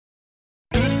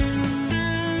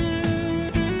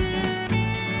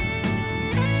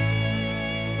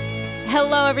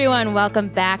Hello, everyone. Welcome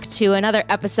back to another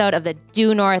episode of the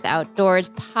Due North Outdoors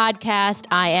podcast.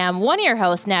 I am one of your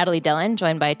hosts, Natalie Dillon,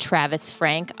 joined by Travis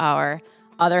Frank, our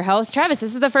other host. Travis,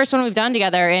 this is the first one we've done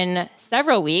together in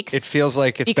several weeks. It feels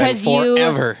like it's been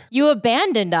forever. You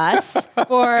abandoned us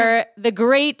for the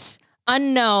great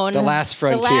unknown. The last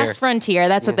frontier. The last frontier.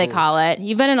 That's what they call it.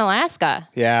 You've been in Alaska.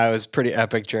 Yeah, it was a pretty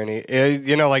epic journey.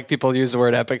 Like people use the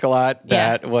word epic a lot.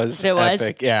 That was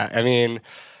epic. Yeah, I mean,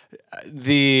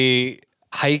 the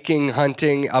hiking,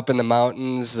 hunting up in the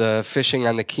mountains, the fishing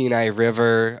on the Kenai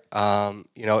River,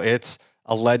 it's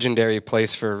a legendary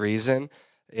place for a reason.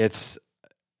 It's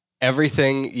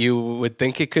everything you would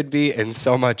think it could be and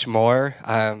so much more.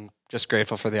 I'm just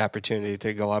grateful for the opportunity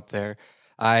to go up there.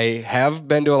 I have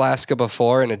been to Alaska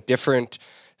before in a different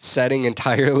setting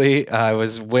entirely. It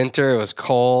was winter. It was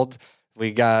cold.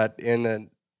 We got in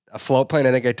a float plane.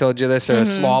 I think I told you this, or a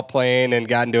small plane, and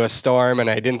got into a storm, and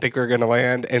I didn't think we were going to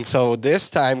land. And so this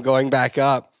time going back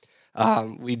up,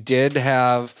 we did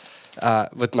have,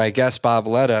 with my guest Bob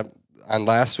Letta on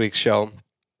last week's show,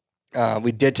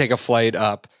 we did take a flight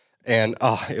up, and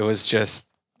it was just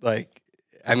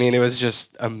it was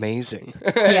just amazing.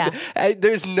 Yeah.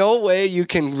 There's no way you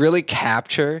can really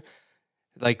capture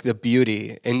the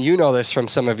beauty, and you know this from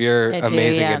some of your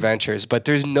amazing adventures, but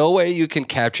there's no way you can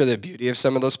capture the beauty of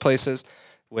some of those places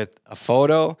with a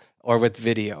photo or with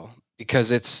video,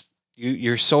 because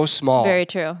you're so small. Very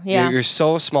true. Yeah. You're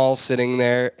so small sitting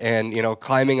there and,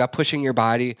 climbing up, pushing your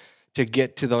body to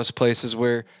get to those places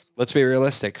where, let's be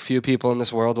realistic, few people in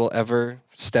this world will ever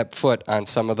step foot on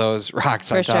some of those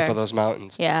rocks on top of those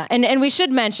mountains. Yeah. And we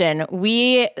should mention,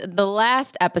 the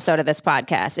last episode of this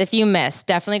podcast, if you missed,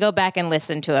 definitely go back and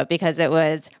listen to it, because it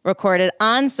was recorded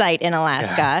on site in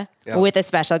Alaska with a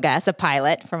special guest, a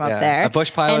pilot from up there. A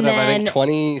bush pilot of, I think,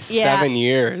 27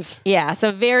 years. Yeah.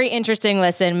 So very interesting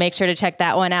listen. Make sure to check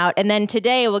that one out. And then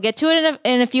today, we'll get to it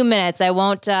in a few minutes. I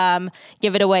won't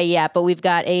give it away yet, but we've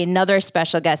got another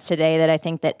special guest today that I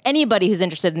think that anybody who's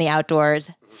interested in the outdoors,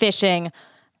 fishing,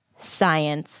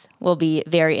 science will be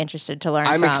very interested to learn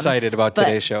I'm from. excited about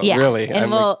today's show, really. And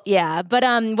but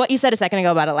what you said a second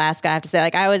ago about Alaska, I have to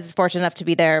say, I was fortunate enough to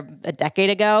be there a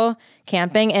decade ago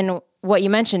camping, and what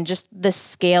you mentioned, just the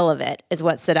scale of it is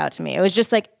what stood out to me. It was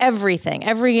just everything,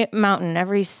 every mountain,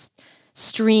 every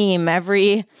stream,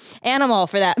 every animal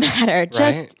for that matter,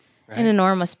 just an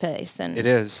enormous place. And it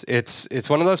is.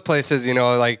 It's one of those places,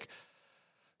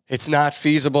 it's not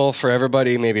feasible for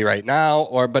everybody maybe right now,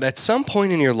 but at some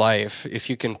point in your life, if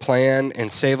you can plan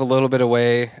and save a little bit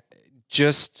away,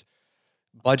 just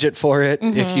budget for it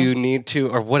if you need to,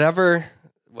 or whatever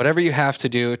you have to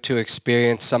do to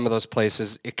experience some of those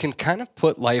places, it can kind of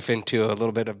put life into a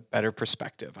little bit of better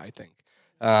perspective, I think.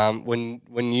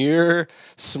 When you're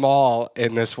small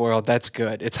in this world, that's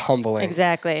good. It's humbling.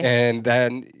 Exactly. And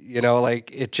then,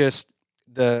 it just,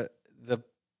 the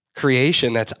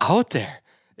creation that's out there,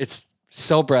 it's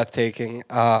so breathtaking.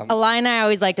 A line I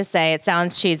always like to say, it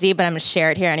sounds cheesy, but I'm going to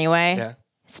share it here anyway. Yeah.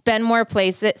 Spend more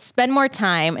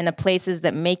time in the places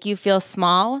that make you feel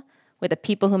small with the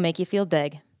people who make you feel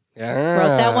big. Yeah.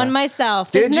 Wrote that one myself.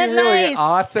 Did Isn't you it really? Nice?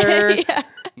 Author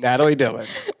Natalie Dillon.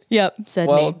 Yep. Said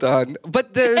well me. done.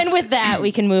 But and with that,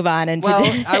 we can move on into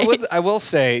today. I will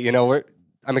say,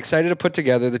 I'm excited to put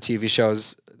together the TV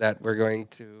shows that we're going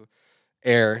to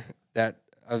air that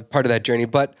as part of that journey.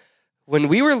 But when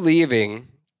we were leaving,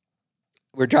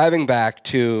 we're driving back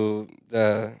to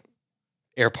the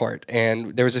airport,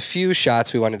 and there was a few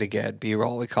shots we wanted to get,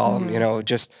 B-roll, we call them,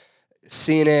 just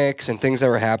scenics and things that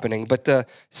were happening. But the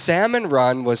salmon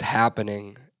run was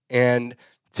happening, and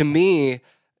to me,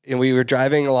 we were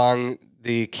driving along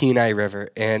the Kenai River,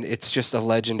 and it's just a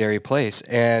legendary place.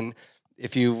 And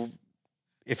if you've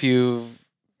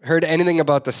heard anything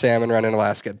about the salmon run in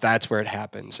Alaska, that's where it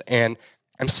happens. And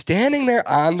I'm standing there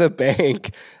on the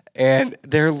bank, and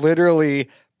they're literally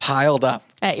piled up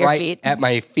at your feet. At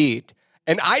my feet.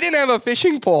 And I didn't have a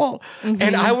fishing pole,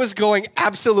 and I was going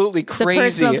absolutely crazy.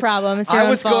 It's a personal problem. It's your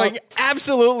own fault. Going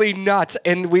absolutely nuts.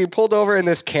 And we pulled over in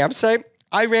this campsite.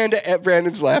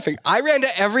 Brandon's laughing. I ran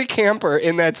to every camper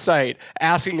in that site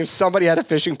asking if somebody had a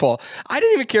fishing pole. I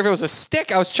didn't even care if it was a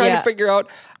stick. I was trying to figure out,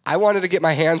 I wanted to get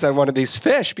my hands on one of these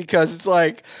fish, because it's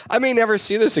I may never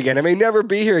see this again. I may never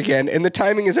be here again. And the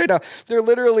timing is right now. They're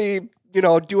literally,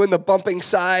 doing the bumping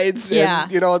sides. Yeah.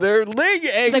 And, they're laying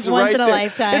eggs it's once in a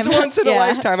lifetime. It's once in a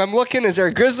lifetime. I'm looking, is there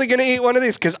a grizzly going to eat one of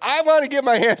these? Because I want to get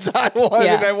my hands on one,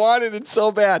 and I wanted it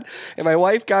so bad. And my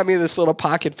wife got me this little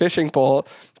pocket fishing pole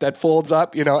that folds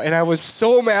up, and I was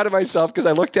so mad at myself because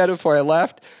I looked at it before I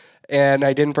left. and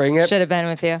I didn't bring it. Should have been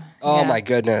with you. Oh my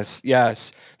goodness.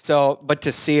 Yes. So, but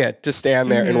to see it, to stand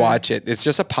there and watch it, it's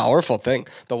just a powerful thing.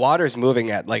 The water's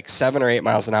moving at like 7 or 8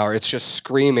 miles an hour. It's just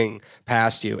screaming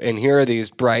past you. And here are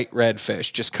these bright red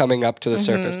fish just coming up to the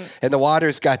surface. And the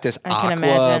water's got this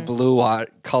aqua blue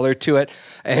color to it.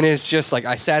 And it's just like,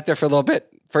 I sat there for a little bit.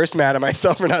 First mad at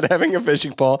myself for not having a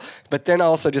fishing pole, but then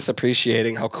also just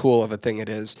appreciating how cool of a thing it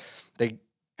is. They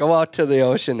go out to the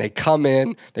ocean, they come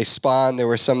in, they spawn. There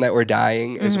were some that were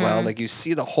dying as well. Like you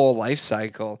see the whole life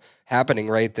cycle happening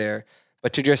right there.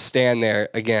 But to just stand there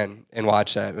again and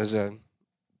watch that was a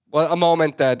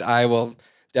moment that I will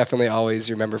definitely always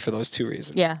remember for those two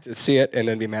reasons. Yeah. To see it and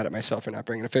then be mad at myself for not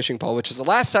bringing a fishing pole, which is the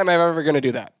last time I'm ever going to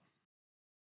do that.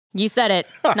 You said it,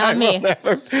 not me.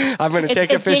 I'm going to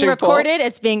take a fishing pole. It's being recorded.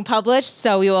 It's being published,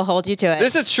 so we will hold you to it.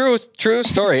 This is true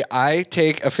story. I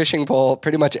take a fishing pole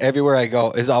pretty much everywhere I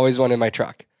go. Is always one in my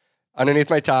truck. Underneath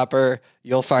my topper,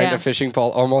 you'll find a fishing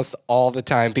pole almost all the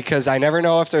time because I never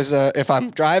know if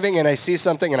I'm driving and I see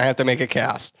something and I have to make a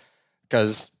cast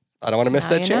because I don't want to miss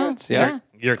that chance. Yeah.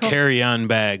 Your carry-on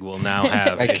bag will now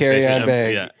have a carry-on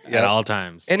bag at all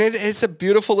times. And it's a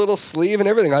beautiful little sleeve and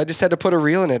everything. I just had to put a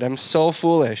reel in it. I'm so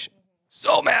foolish.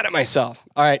 So mad at myself.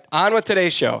 All right, on with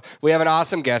today's show. We have an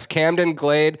awesome guest. Camden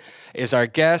Glade is our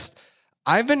guest.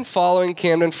 I've been following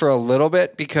Camden for a little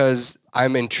bit because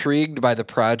I'm intrigued by the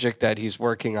project that he's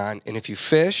working on. And if you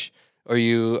fish or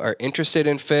you are interested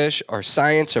in fish or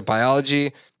science or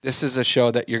biology, this is a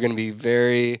show that you're going to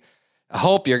be I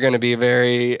hope you're going to be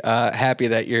very happy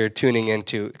that you're tuning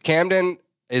into. Camden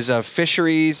is a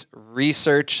fisheries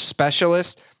research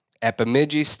specialist at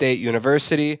Bemidji State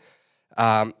University.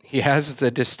 He has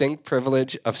the distinct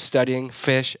privilege of studying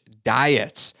fish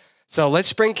diets. So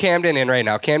let's bring Camden in right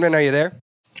now. Camden, are you there?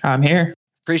 I'm here.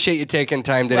 Appreciate you taking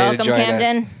time today to join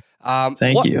Camden. us.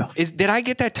 Thank you. Did I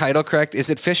get that title correct? Is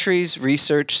it fisheries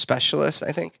research specialist,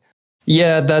 I think?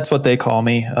 Yeah, that's what they call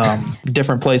me.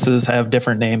 Different places have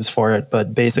different names for it,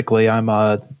 but basically I'm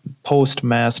a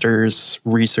postmaster's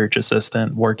research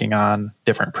assistant working on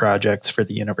different projects for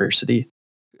the university.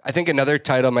 I think another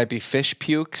title might be fish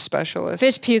puke specialist.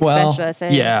 Fish puke specialist.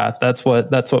 Yeah, that's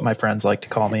what my friends like to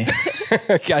call me.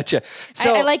 Gotcha.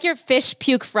 So I like your fish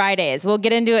puke Fridays. We'll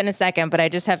get into it in a second, but I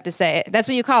just have to say, that's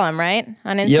what you call them, right?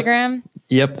 On Instagram?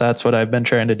 Yep, that's what I've been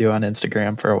trying to do on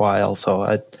Instagram for a while. So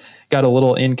I got a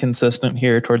little inconsistent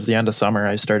here towards the end of summer.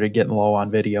 I started getting low on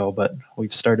video, but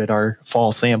we've started our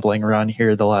fall sampling run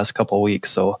here the last couple of weeks.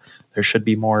 So there should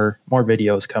be more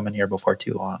videos coming here before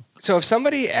too long. So if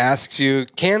somebody asks you,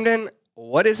 Camden,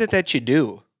 what is it that you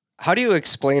do? How do you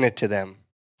explain it to them?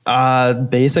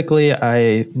 Basically,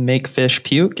 I make fish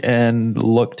puke and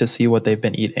look to see what they've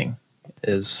been eating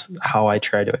is how I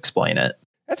try to explain it.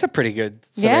 That's a pretty good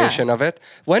summation of it.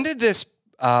 When did this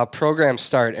program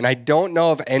start? And I don't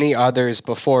know of any others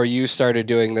before you started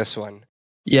doing this one.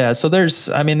 Yeah, so there's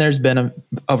been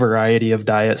a variety of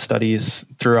diet studies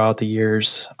throughout the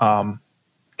years.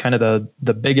 Kind of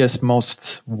the biggest,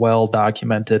 most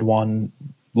well-documented one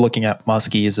looking at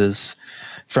muskies is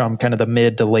from kind of the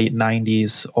mid to late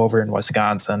 90s over in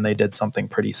Wisconsin. They did something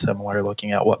pretty similar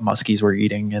looking at what muskies were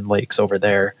eating in lakes over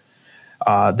there.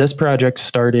 This project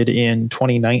started in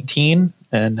 2019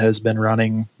 and has been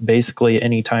running basically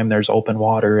anytime there's open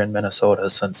water in Minnesota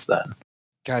since then.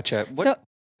 Gotcha.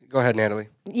 Go ahead, Natalie.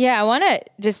 Yeah, I want to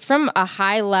just from a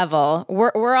high level,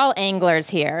 we're all anglers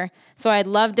here. So I'd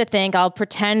love to think, I'll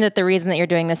pretend that the reason that you're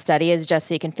doing this study is just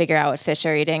so you can figure out what fish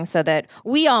are eating so that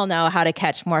we all know how to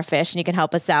catch more fish and you can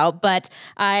help us out. But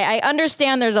I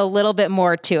understand there's a little bit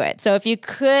more to it. So if you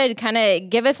could kind of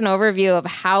give us an overview of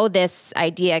how this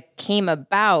idea came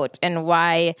about and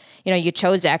why, you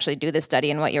chose to actually do this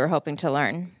study and what you were hoping to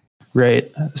learn.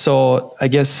 Right. So I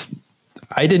guess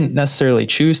I didn't necessarily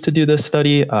choose to do this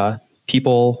study.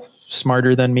 People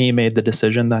smarter than me made the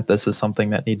decision that this is something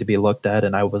that needed to be looked at,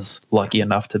 and I was lucky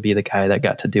enough to be the guy that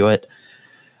got to do it.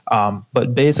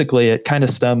 But basically, it kind of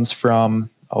stems from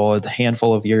a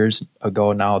handful of years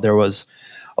ago now. There was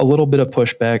a little bit of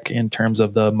pushback in terms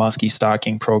of the muskie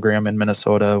stocking program in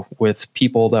Minnesota with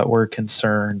people that were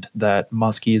concerned that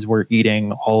muskies were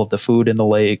eating all of the food in the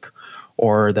lake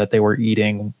or that they were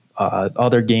eating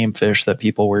other game fish that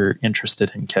people were interested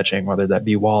in catching, whether that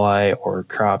be walleye or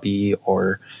crappie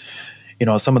or,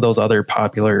 some of those other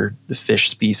popular fish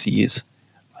species.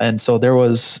 And so there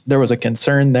was a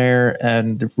concern there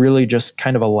and really just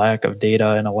kind of a lack of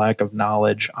data and a lack of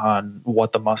knowledge on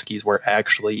what the muskies were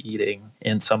actually eating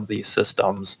in some of these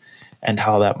systems and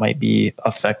how that might be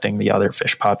affecting the other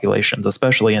fish populations,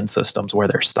 especially in systems where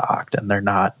they're stocked and they're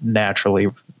not naturally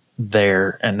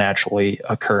there and naturally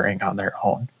occurring on their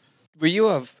own. Were you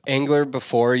an angler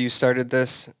before you started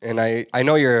this? And I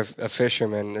know you're a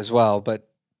fisherman as well, but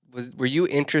were you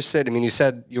interested? I mean, you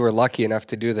said you were lucky enough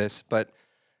to do this, but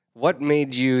what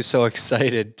made you so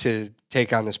excited to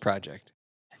take on this project?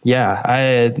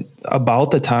 Yeah, about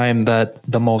the time that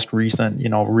the most recent,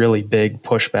 really big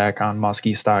pushback on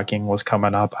muskie stocking was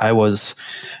coming up, I was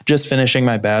just finishing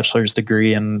my bachelor's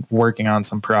degree and working on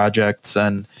some projects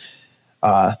and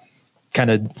kind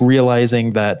of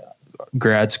realizing that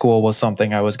grad school was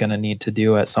something I was going to need to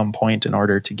do at some point in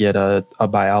order to get a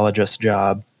biologist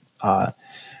job.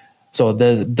 So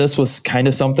this was kind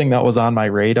of something that was on my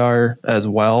radar as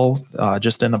well,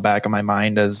 just in the back of my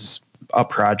mind as a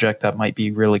project that might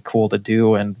be really cool to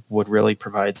do and would really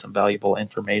provide some valuable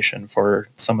information for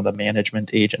some of the management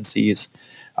agencies.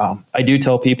 I do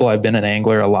tell people I've been an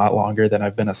angler a lot longer than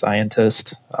I've been a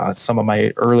scientist. Some of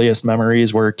my earliest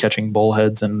memories were catching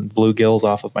bullheads and bluegills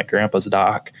off of my grandpa's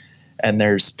dock. And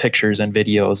there's pictures and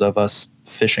videos of us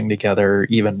fishing together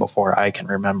even before I can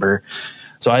remember.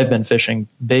 So I've been fishing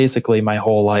basically my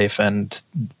whole life, and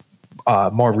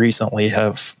more recently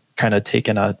have kind of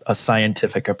taken a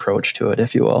scientific approach to it,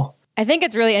 if you will. I think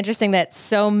it's really interesting that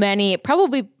so many,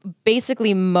 probably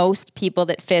basically most people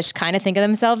that fish kind of think of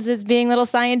themselves as being little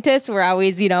scientists. We're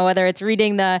always, whether it's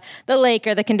reading the lake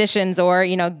or the conditions or,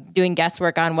 doing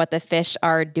guesswork on what the fish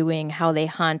are doing, how they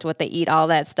hunt, what they eat, all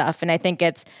that stuff. And I think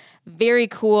it's very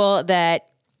cool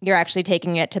that you're actually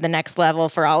taking it to the next level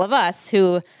for all of us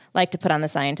who like to put on the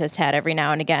scientist hat every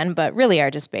now and again, but really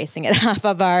are just basing it off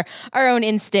of our own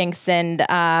instincts. And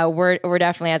we're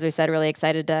definitely, as we said, really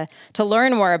excited to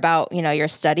learn more about, your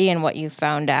study and what you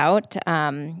found out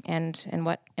and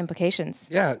what implications.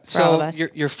 Yeah. For all of us.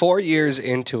 You're 4 years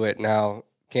into it now,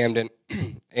 Camden,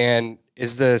 and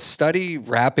is the study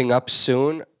wrapping up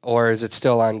soon or is it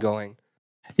still ongoing?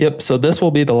 Yep. So this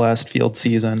will be the last field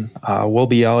season. We'll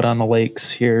be out on the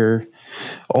lakes here.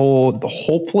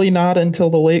 Hopefully not until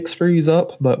the lakes freeze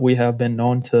up, but we have been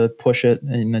known to push it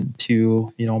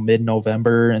into,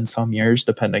 mid-November in some years,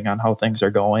 depending on how things are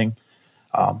going.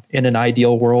 In an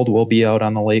ideal world, we'll be out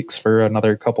on the lakes for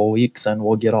another couple of weeks and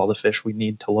we'll get all the fish we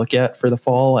need to look at for the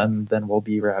fall. And then we'll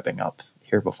be wrapping up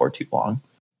here before too long.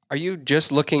 Are you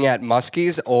just looking at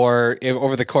muskies, or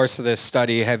over the course of this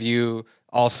study, have you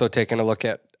also taken a look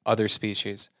at other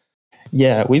species?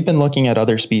 Yeah, we've been looking at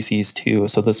other species too.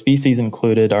 So the species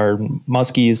included are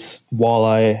muskies,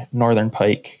 walleye, northern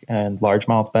pike, and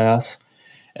largemouth bass.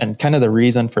 And kind of the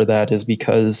reason for that is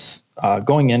because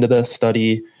going into this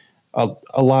study,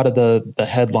 a lot of the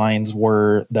headlines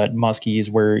were that muskies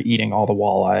were eating all the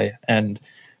walleye. And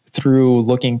through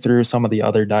looking through some of the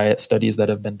other diet studies that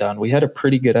have been done, we had a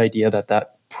pretty good idea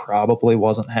that probably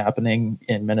wasn't happening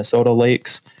in Minnesota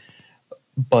lakes.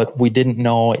 But we didn't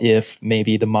know if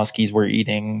maybe the muskies were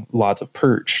eating lots of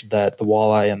perch that the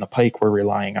walleye and the pike were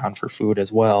relying on for food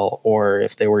as well, or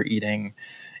if they were eating,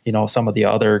 some of the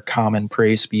other common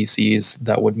prey species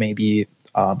that would maybe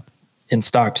in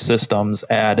stocked systems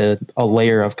add a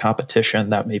layer of competition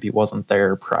that maybe wasn't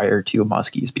there prior to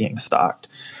muskies being stocked.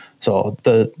 So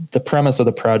the premise of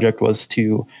the project was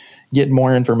to get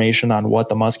more information on what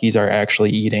the muskies are actually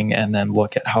eating and then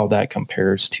look at how that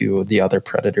compares to the other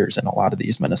predators in a lot of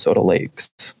these Minnesota lakes.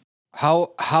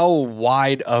 How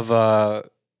wide of a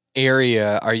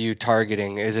area are you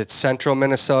targeting? Is it central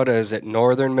Minnesota? Is it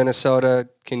northern Minnesota?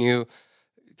 Can you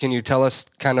tell us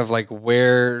kind of like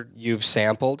where you've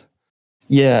sampled?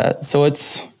 Yeah, so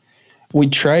we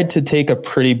tried to take a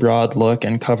pretty broad look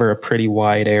and cover a pretty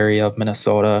wide area of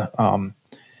Minnesota.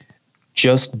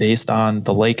 Just based on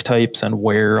the lake types and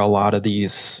where a lot of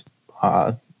these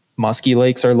muskie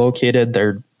lakes are located,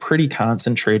 they're pretty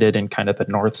concentrated in kind of the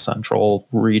north central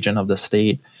region of the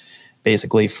state,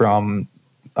 basically from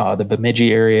the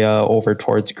Bemidji area over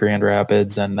towards Grand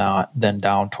Rapids and then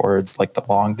down towards like the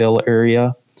Longville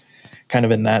area. Kind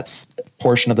of in that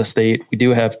portion of the state, we do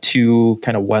have two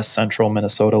kind of west central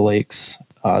Minnesota lakes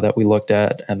that we looked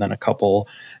at, and then a couple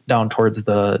down towards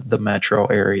the metro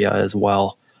area as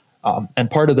well. And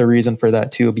part of the reason for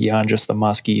that too, beyond just the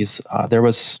muskies, there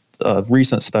was a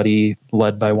recent study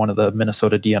led by one of the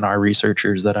Minnesota DNR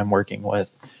researchers that I'm working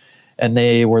with, and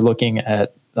they were looking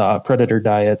at predator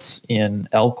diets in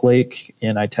Elk Lake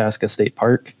in Itasca State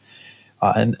Park,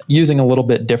 and using a little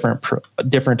bit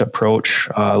different approach,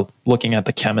 looking at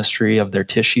the chemistry of their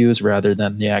tissues rather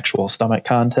than the actual stomach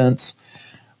contents.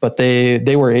 But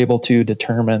they were able to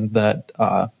determine that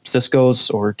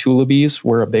ciscos or tullibees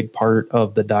were a big part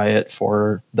of the diet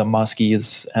for the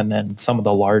muskies and then some of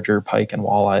the larger pike and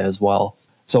walleye as well.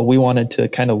 So we wanted to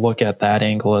kind of look at that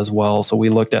angle as well. So we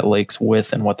looked at lakes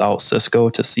with and without Cisco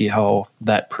to see how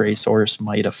that prey source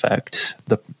might affect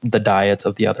the diets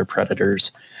of the other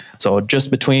predators. So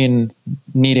just between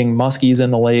needing muskies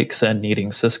in the lakes and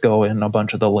needing Cisco in a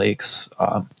bunch of the lakes,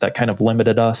 that kind of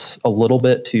limited us a little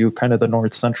bit to kind of the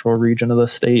north central region of the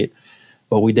state.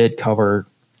 But we did cover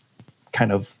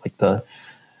kind of like the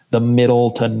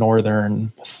middle to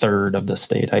northern third of the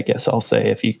state, I guess I'll say,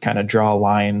 if you kind of draw a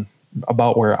line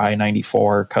about where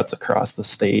I-94 cuts across the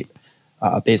state.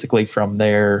 Basically from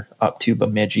there up to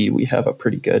Bemidji, we have a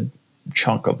pretty good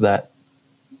chunk of that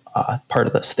part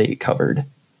of the state covered.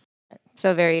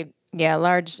 So very,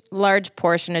 large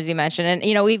portion, as you mentioned.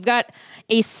 And, we've got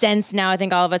a sense now, I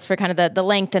think all of us, for kind of the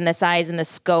length and the size and the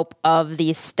scope of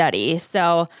the study.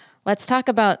 So let's talk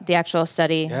about the actual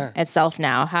study itself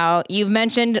now. How you've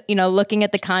mentioned, looking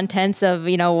at the contents of,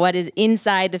 what is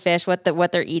inside the fish, what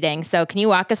they're eating. So can you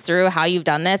walk us through how you've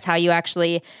done this, how you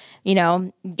actually,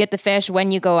 get the fish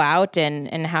when you go out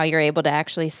and how you're able to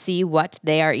actually see what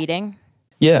they are eating?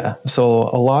 Yeah. So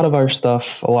a lot of our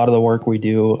stuff, a lot of the work we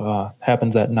do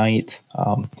happens at night.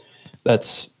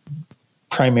 That's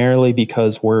primarily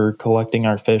because we're collecting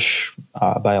our fish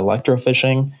by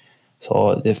electrofishing.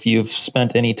 So if you've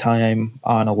spent any time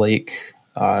on a lake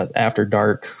after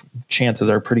dark, chances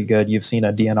are pretty good you've seen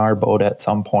a DNR boat at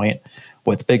some point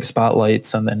with big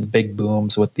spotlights and then big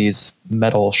booms with these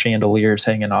metal chandeliers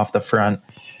hanging off the front.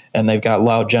 And they've got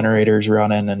loud generators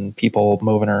running and people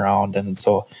moving around. And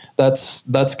so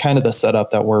that's kind of the setup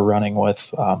that we're running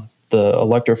with. The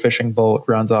electrofishing boat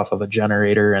runs off of a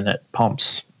generator and it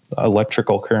pumps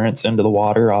electrical currents into the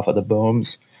water off of the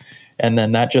booms. And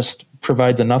then that just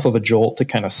provides enough of a jolt to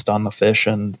kind of stun the fish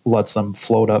and lets them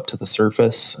float up to the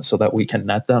surface so that we can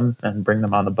net them and bring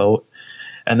them on the boat.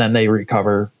 And then they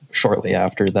recover shortly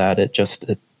after that. It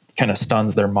kind of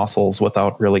stuns their muscles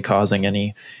without really causing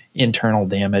any internal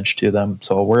damage to them.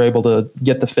 So we're able to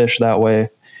get the fish that way.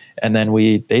 And then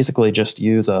we basically just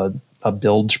use a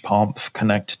bilge pump,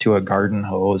 connect to a garden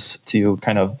hose to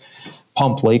kind of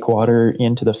pump lake water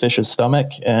into the fish's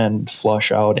stomach and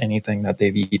flush out anything that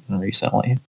they've eaten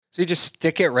recently. So you just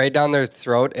stick it right down their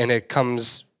throat and it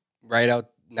comes right out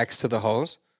next to the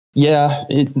hose? Yeah,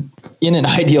 in an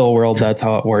ideal world, that's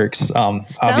how it works.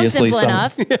 Obviously, simple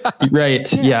enough.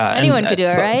 Right, yeah. Anyone could do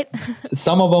it, right?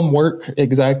 Some of them work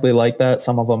exactly like that.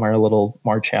 Some of them are a little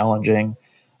more challenging,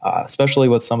 especially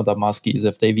with some of the muskies.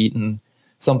 If they've eaten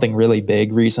something really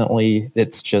big recently,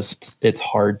 it's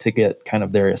hard to get kind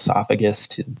of their esophagus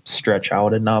to stretch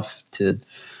out enough to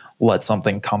let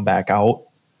something come back out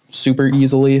super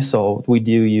easily. So we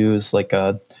do use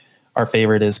our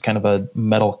favorite is kind of a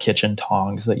metal kitchen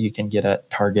tongs that you can get at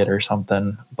Target or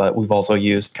something. But we've also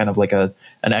used kind of like an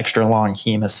extra long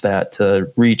hemostat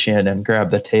to reach in and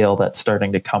grab the tail that's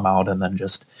starting to come out and then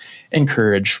just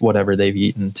encourage whatever they've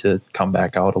eaten to come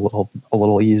back out a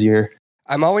little easier.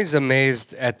 I'm always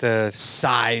amazed at the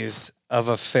size of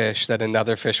a fish that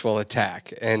another fish will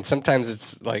attack. And sometimes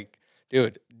it's like,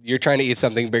 dude, you're trying to eat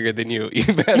something bigger than you.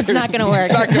 It's not going to work.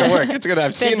 It's not going to work. It's going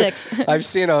to. I've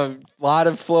seen a lot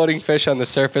of floating fish on the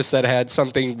surface that had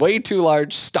something way too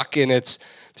large stuck in its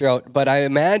throat. But I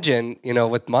imagine,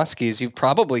 with muskies, you've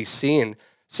probably seen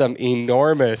some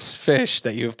enormous fish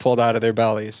that you've pulled out of their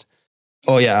bellies.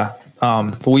 Oh yeah,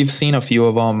 we've seen a few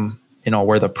of them.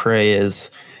 Where the prey is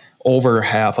over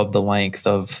half of the length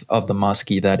of the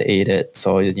muskie that ate it.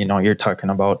 So you're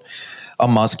talking about a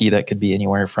muskie that could be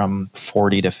anywhere from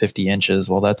 40 to 50 inches.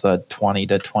 Well, that's a 20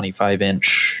 to 25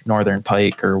 inch northern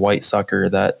pike or white sucker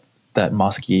that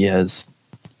muskie has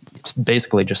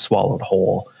basically just swallowed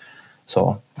whole.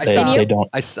 So they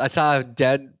don't. I saw a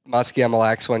dead muskie on Mille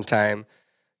Lacs one time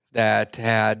that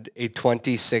had a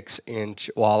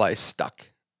 26-inch walleye stuck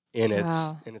in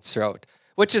its throat,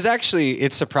 which is actually,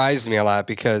 it surprised me a lot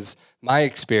because my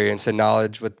experience and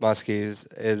knowledge with muskies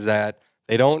is that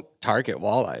they don't target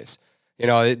walleyes.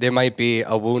 There might be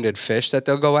a wounded fish that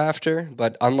they'll go after,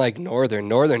 but unlike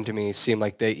northern to me seem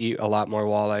like they eat a lot more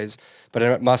walleyes. But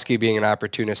a muskie being an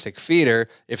opportunistic feeder,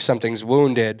 if something's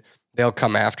wounded, they'll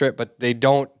come after it, but they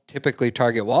don't typically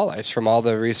target walleyes from all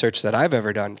the research that I've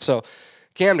ever done. So,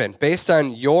 Camden, based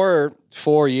on your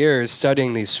 4 years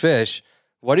studying these fish,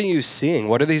 what are you seeing?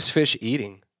 What are these fish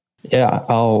eating? Yeah,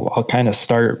 I'll kind of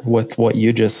start with what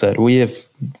you just said. We have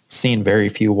seen very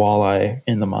few walleye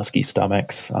in the muskie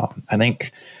stomachs. I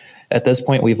think at this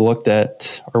point we've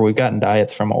gotten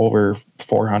diets from over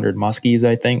 400 muskies,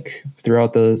 I think,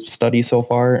 throughout the study so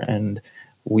far. And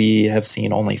we have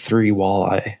seen only 3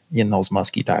 walleye in those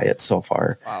muskie diets so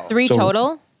far. Wow. 3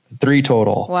 total? 3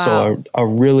 total. Wow. So a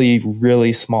really,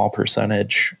 really small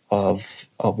percentage of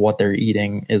what they're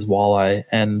eating is walleye.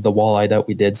 And the walleye that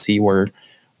we did see were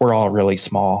all really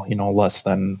small, less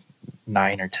than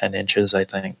 9 or 10 inches, I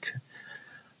think.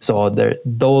 So the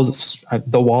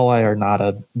walleye are not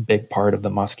a big part of the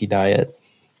muskie diet.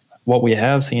 What we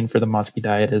have seen for the muskie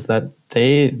diet is that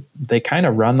they kind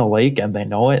of run the lake and they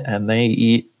know it, and they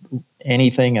eat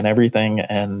anything and everything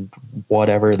and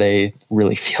whatever they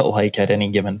really feel like at any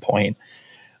given point.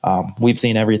 We've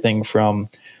seen everything from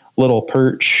little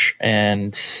perch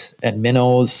and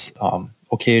minnows.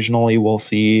 Occasionally we'll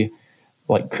see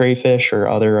like crayfish or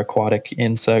other aquatic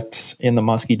insects in the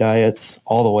muskie diets,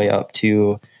 all the way up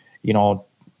to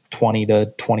 20 to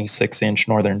 26 inch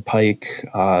northern pike,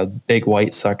 big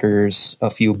white suckers, a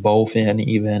few bowfin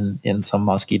even in some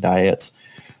muskie diets.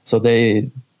 So they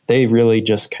really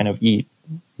just kind of eat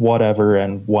whatever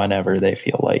and whenever they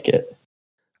feel like it.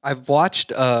 I've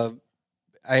watched, I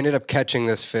ended up catching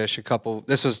this fish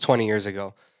this was 20 years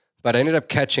ago, but I ended up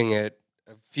catching it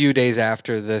a few days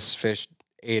after this fish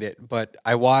ate it. But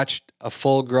I watched a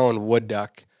full grown wood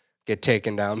duck get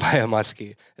taken down by a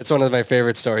muskie. It's one of my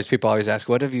favorite stories. People always ask,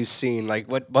 what have you seen? Like,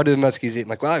 what do the muskies eat? I'm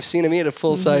like, well, I've seen them eat a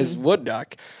full-size wood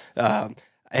duck.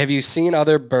 Have you seen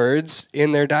other birds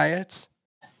in their diets?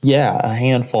 Yeah, a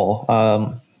handful.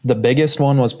 The biggest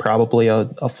one was probably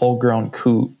a full-grown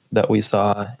coot that we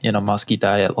saw in a muskie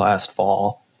diet last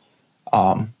fall.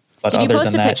 But did you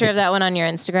post a picture of that one on your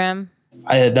Instagram?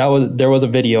 There was a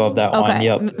video of that one.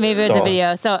 Yep. Maybe it was a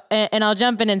video. So, and I'll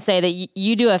jump in and say that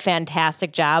you do a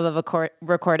fantastic job of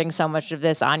recording so much of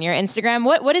this on your Instagram.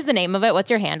 What is the name of it? What's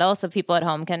your handle so people at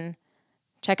home can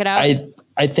check it out?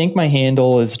 I think my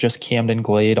handle is just Camden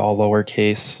Glade, all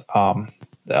lowercase.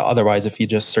 Otherwise, if you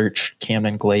just search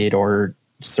Camden Glade or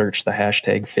search the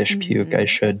hashtag fish puke, I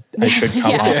should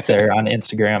come up there on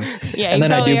Instagram. Yeah, and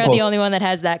then I do post, the only one that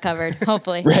has that covered,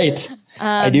 hopefully. Right.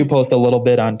 I do post a little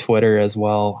bit on Twitter as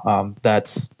well.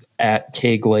 That's at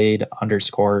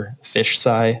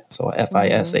 @kglade_fishsci. So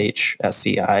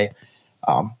FISHSCI.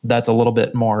 That's a little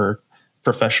bit more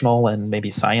professional and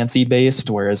maybe sciencey based,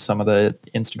 whereas some of the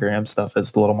Instagram stuff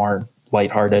is a little more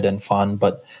lighthearted and fun,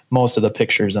 but most of the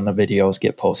pictures and the videos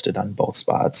get posted on both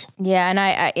spots. Yeah, and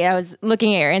I was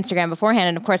looking at your Instagram beforehand,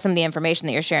 and of course some of the information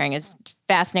that you're sharing is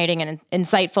fascinating and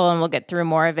insightful, and we'll get through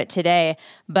more of it today.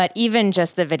 But even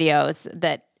just the videos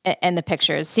and the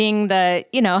pictures, seeing the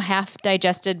half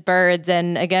digested birds,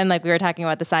 and again, like we were talking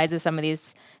about the size of some of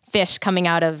these fish coming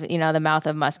out of the mouth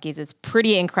of muskies is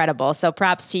pretty incredible. So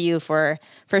props to you for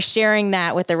sharing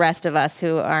that with the rest of us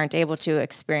who aren't able to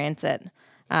experience it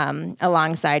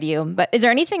alongside you. But is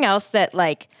there anything else that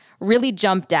really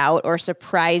jumped out or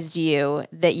surprised you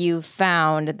that you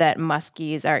found that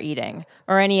muskies are eating,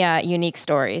 or any unique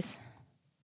stories?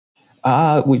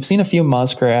 We've seen a few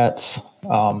muskrats,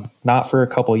 not for a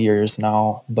couple years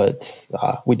now, but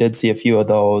we did see a few of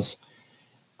those.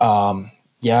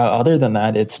 Other than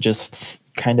that, it's just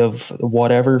kind of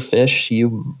whatever fish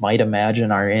you might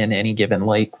imagine are in any given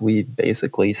lake. We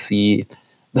basically see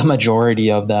the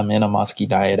majority of them in a muskie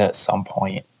diet at some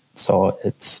point. So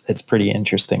it's pretty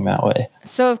interesting that way.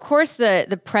 So of course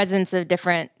the presence of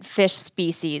different fish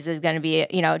species is going to be,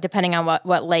 depending on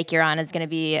what lake you're on, is going to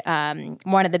be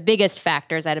one of the biggest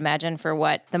factors, I'd imagine, for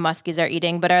what the muskies are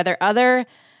eating. But are there other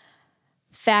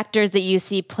factors that you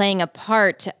see playing a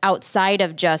part outside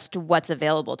of just what's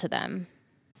available to them?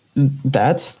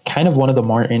 That's kind of one of the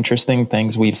more interesting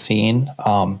things we've seen.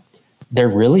 There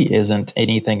really isn't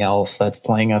anything else that's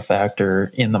playing a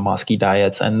factor in the muskie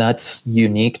diets, and that's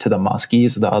unique to the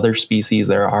muskies. The other species,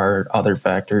 there are other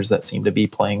factors that seem to be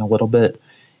playing a little bit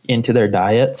into their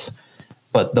diets.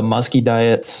 But the muskie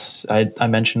diets, I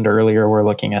mentioned earlier, we're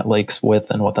looking at lakes with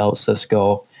and without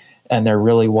Cisco, and there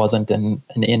really wasn't an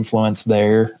influence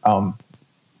there.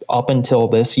 Up until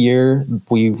this year,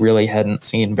 we really hadn't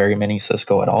seen very many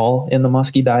Cisco at all in the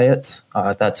muskie diets.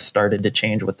 That's started to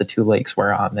change with the 2 lakes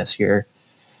we're on this year.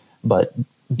 But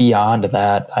beyond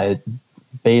that,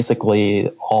 basically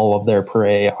all of their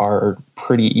prey are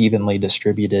pretty evenly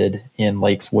distributed in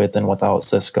lakes with and without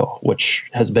Cisco, which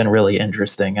has been really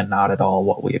interesting and not at all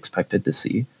what we expected to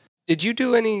see. Did you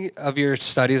do any of your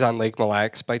studies on Lake Mille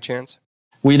Lacs by chance?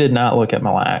 We did not look at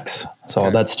Mille Lacs.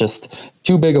 So That's just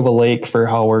too big of a lake for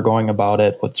how we're going about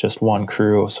it with just one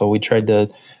crew. So we tried to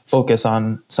focus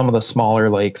on some of the smaller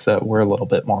lakes that were a little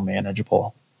bit more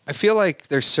manageable. I feel like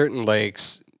there's certain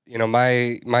lakes,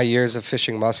 my years of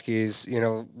fishing muskies,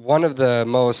 one of the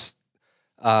most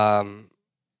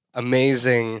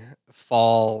amazing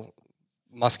fall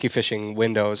muskie fishing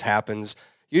windows happens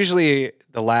usually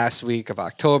the last week of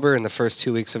October and the first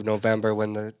 2 weeks of November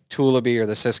when the Tullibee or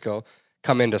the Cisco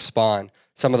come into spawn.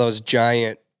 Some of those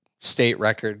giant state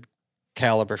record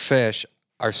caliber fish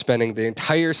are spending the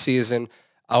entire season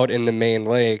out in the main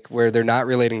lake where they're not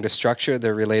relating to structure,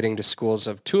 they're relating to schools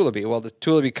of Tullibee. Well, the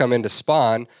Tullibee come into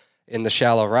spawn in the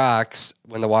shallow rocks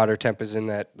when the water temp is in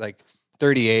that like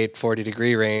 38, 40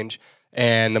 degree range.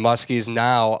 And the muskies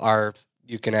now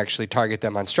you can actually target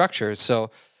them on structures.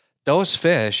 So those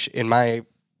fish, in my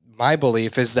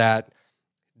belief, is that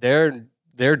their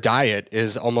diet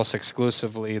is almost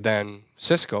exclusively then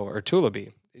Cisco or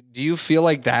Tullibee. Do you feel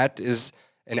like that is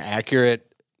an accurate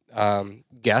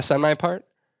guess on my part?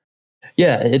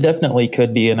 Yeah, it definitely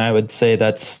could be. And I would say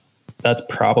that's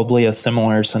probably a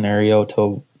similar scenario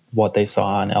to what they saw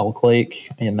on Elk Lake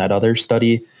in that other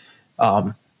study.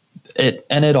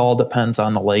 It all depends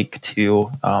on the lake too.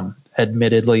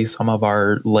 Admittedly, some of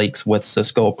our lakes with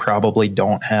Cisco probably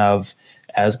don't have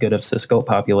as good of Cisco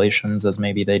populations as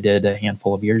maybe they did a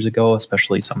handful of years ago,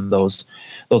 especially some of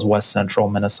those west central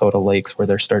Minnesota lakes where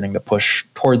they're starting to push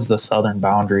towards the southern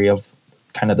boundary of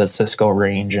kind of the Cisco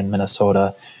range in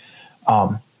Minnesota.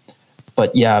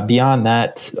 But yeah, beyond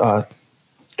that,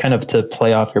 kind of to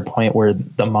play off your point where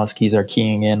the muskies are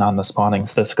keying in on the spawning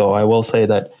Cisco, I will say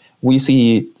that we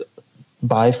see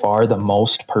by far the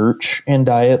most perch in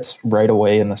diets right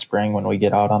away in the spring when we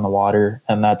get out on the water.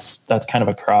 And that's kind of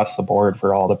across the board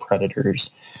for all the predators,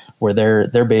 where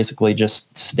they're basically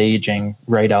just staging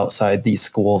right outside these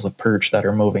schools of perch that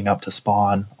are moving up to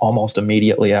spawn almost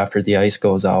immediately after the ice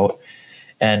goes out.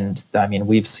 And I mean,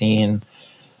 we've seen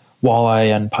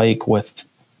walleye and pike with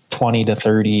 20 to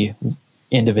 30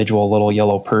 individual little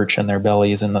yellow perch in their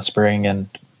bellies in the spring. And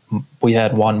we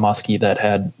had one muskie that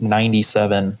had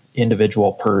 97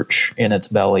 individual perch in its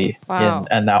belly. Wow.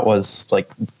 And that was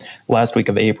like last week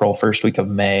of April, first week of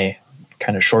May,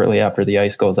 kind of shortly after the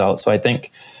ice goes out. So I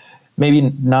think maybe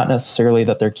not necessarily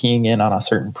that they're keying in on a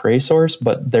certain prey source,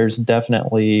 but there's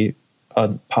definitely a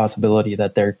possibility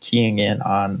that they're keying in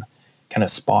on kind of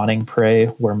spawning prey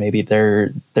where maybe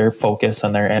their focus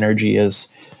and their energy is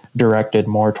directed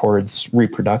more towards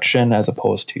reproduction as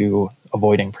opposed to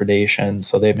avoiding predation.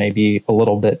 So they may be a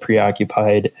little bit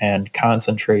preoccupied and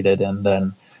concentrated and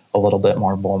then a little bit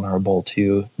more vulnerable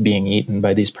to being eaten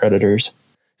by these predators.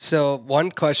 So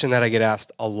one question that I get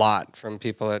asked a lot from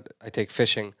people that I take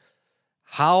fishing,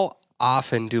 how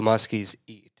often do muskies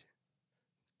eat?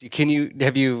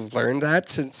 Have you learned that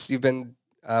since you've been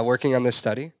working on this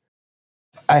study?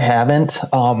 I haven't.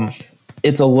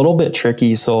 It's a little bit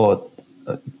tricky. So,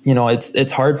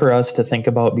 it's hard for us to think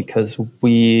about because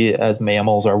we as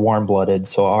mammals are warm-blooded.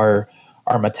 So our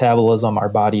metabolism, our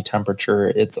body temperature,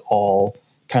 it's all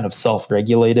kind of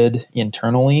self-regulated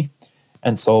internally.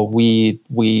 And so we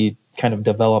kind of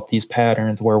develop these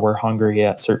patterns where we're hungry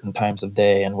at certain times of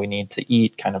day and we need to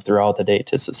eat kind of throughout the day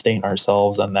to sustain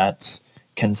ourselves. And that's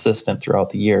consistent throughout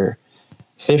the year.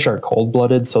 Fish are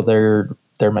cold-blooded, so their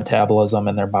metabolism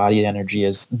and their body energy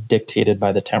is dictated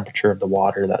by the temperature of the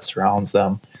water that surrounds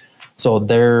them. So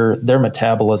their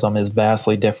metabolism is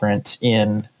vastly different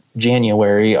in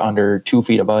January under 2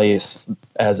 feet of ice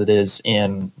as it is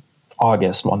in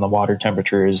August when the water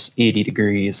temperature is 80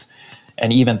 degrees.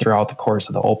 And even throughout the course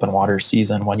of the open water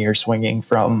season, when you're swinging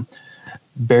from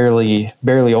barely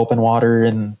open water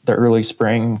in the early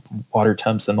spring, water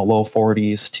temps in the low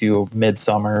 40s to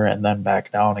midsummer and then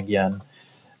back down again.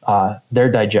 Their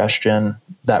digestion,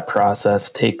 that process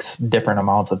takes different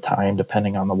amounts of time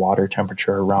depending on the water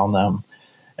temperature around them.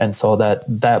 And so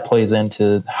that plays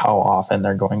into how often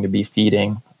they're going to be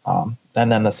feeding.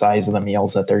 And then the size of the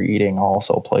meals that they're eating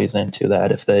also plays into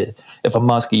that. If a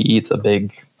muskie eats a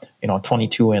big,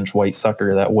 22-inch white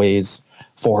sucker that weighs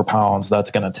 4 pounds,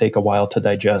 that's going to take a while to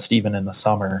digest even in the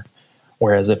summer.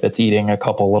 Whereas if it's eating a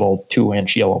couple little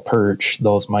 2-inch yellow perch,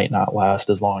 those might not last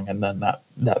as long. And then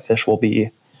that fish will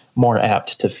be more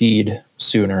apt to feed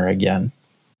sooner again.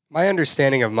 My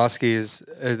understanding of muskies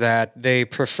is that they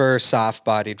prefer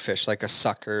soft-bodied fish like a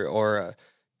sucker or a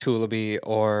Tullibee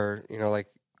or, like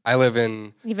I live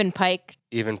in... Even pike.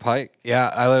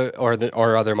 Yeah, I live, or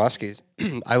other muskies.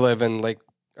 I live in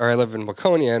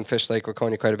Waconia and fish Lake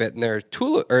Waconia quite a bit, and there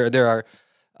are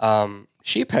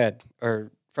sheephead or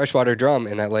freshwater drum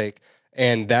in that lake,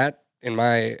 and that, in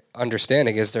my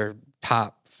understanding, is their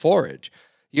top forage.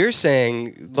 You're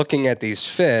saying, looking at these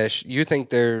fish, you think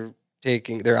they're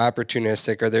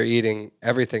opportunistic or they're eating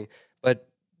everything, but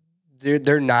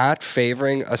they're not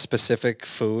favoring a specific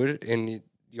food in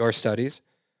your studies?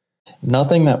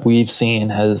 Nothing that we've seen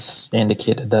has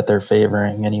indicated that they're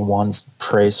favoring any one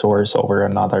prey source over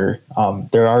another.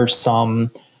 There are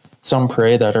some some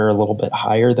prey that are a little bit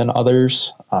higher than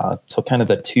others. So kind of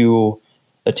the two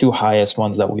highest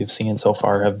ones that we've seen so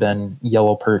far have been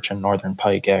yellow perch and northern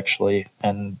pike, actually.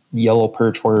 And yellow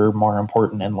perch were more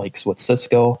important in lakes with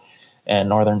Cisco, and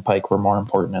northern pike were more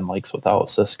important in lakes without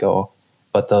Cisco.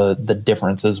 But the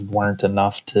differences weren't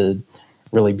enough to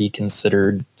really be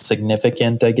considered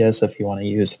significant, I guess, if you want to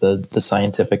use the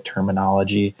scientific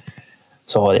terminology.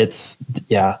 So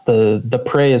the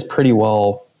prey is pretty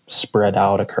well spread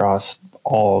out across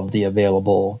all of the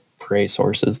available prey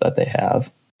sources that they have.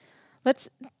 Let's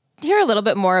hear a little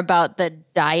bit more about the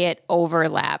diet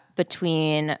overlap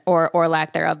between, or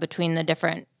lack thereof, between the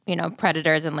different,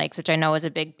 predators and lakes, which I know is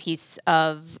a big piece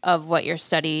of what your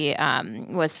study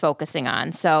was focusing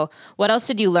on. So what else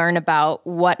did you learn about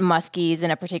what muskies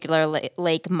in a particular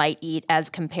lake might eat as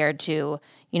compared to,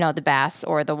 the bass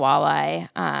or the walleye,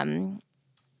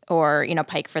 or,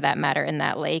 pike for that matter in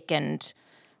that lake, and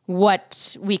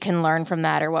what we can learn from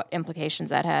that or what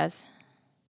implications that has?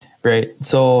 Great.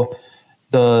 So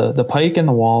the pike and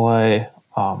the walleye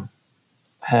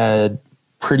had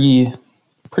pretty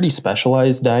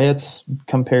specialized diets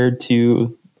compared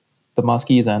to the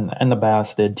muskies, and the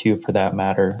bass did too, for that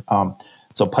matter.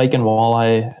 So pike and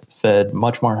walleye fed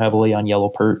much more heavily on yellow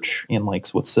perch in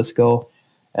lakes with Cisco,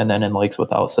 and then in lakes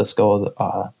without Cisco,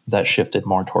 that shifted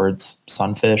more towards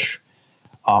sunfish.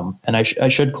 And I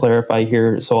should clarify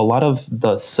here. So a lot of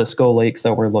the Cisco lakes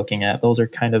that we're looking at, those are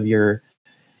kind of your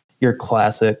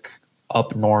classic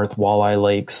up north walleye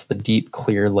lakes, the deep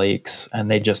clear lakes,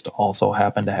 and they just also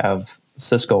happen to have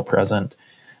Cisco present.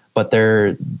 But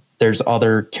there's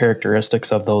other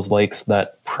characteristics of those lakes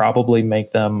that probably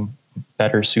make them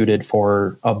better suited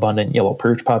for abundant yellow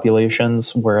perch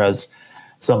populations, whereas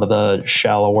some of the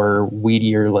shallower,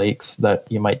 weedier lakes that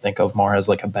you might think of more as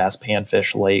like a bass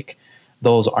panfish lake,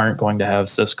 those aren't going to have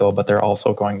Cisco, but they're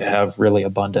also going to have really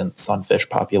abundant sunfish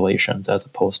populations as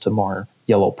opposed to more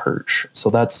yellow perch. So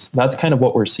that's kind of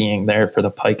what we're seeing there for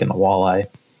the pike and the walleye.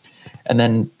 And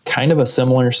then kind of a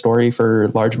similar story for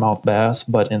largemouth bass,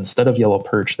 but instead of yellow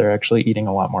perch, they're actually eating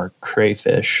a lot more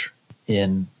crayfish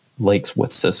in lakes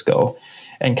with Cisco.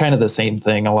 And kind of the same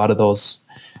thing, a lot of those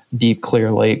deep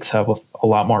clear lakes have a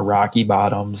lot more rocky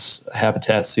bottoms,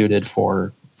 habitat suited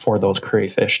for those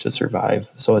crayfish to survive.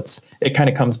 So it kind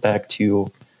of comes back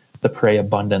to the prey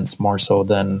abundance more so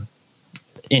than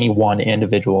any one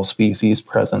individual species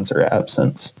presence or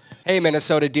absence. Hey,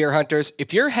 Minnesota deer hunters,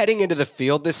 if you're heading into the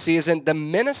field this season, the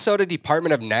Minnesota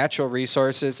Department of Natural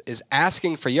Resources is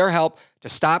asking for your help to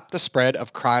stop the spread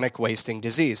of chronic wasting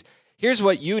disease. Here's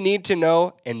what you need to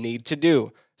know and need to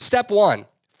do. Step 1.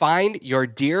 Find your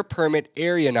deer permit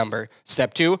area number.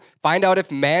 Step 2, find out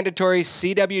if mandatory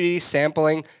CWD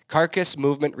sampling, carcass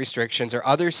movement restrictions, or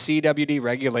other CWD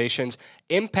regulations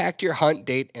impact your hunt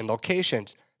date and location.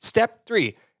 Step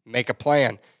 3, make a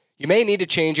plan. You may need to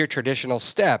change your traditional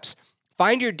steps.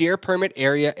 Find your deer permit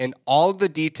area and all the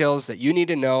details that you need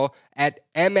to know at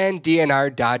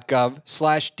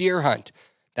mndnr.gov/deerhunt.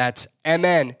 That's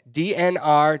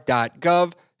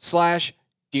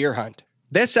mndnr.gov/deerhunt.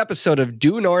 This episode of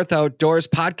Due North Outdoors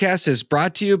podcast is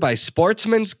brought to you by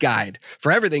Sportsman's Guide. For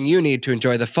everything you need to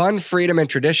enjoy the fun, freedom, and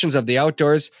traditions of the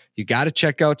outdoors, you got to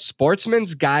check out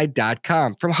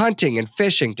sportsmansguide.com. From hunting and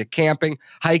fishing to camping,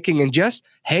 hiking, and just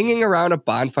hanging around a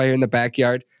bonfire in the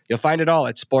backyard, you'll find it all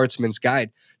at Sportsman's Guide.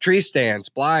 Tree stands,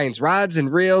 blinds, rods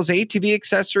and reels, ATV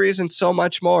accessories, and so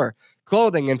much more.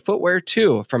 Clothing and footwear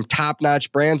too, from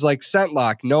top-notch brands like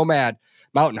ScentLock, Nomad,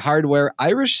 Mountain Hardwear,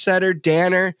 Irish Setter,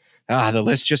 Danner. The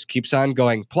list just keeps on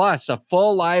going. Plus, a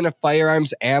full line of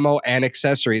firearms, ammo, and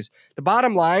accessories. The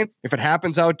bottom line, if it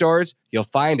happens outdoors, you'll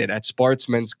find it at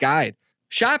Sportsman's Guide.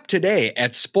 Shop today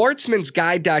at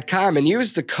sportsmansguide.com and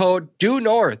use the code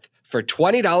DUENORTH for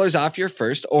 $20 off your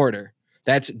first order.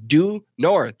 That's DUE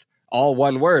NORTH, all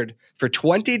one word, for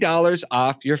 $20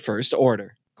 off your first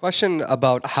order. Question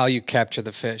about how you capture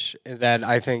the fish that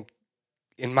I think,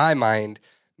 in my mind,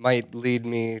 might lead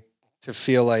me to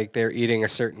feel like they're eating a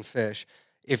certain fish.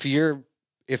 If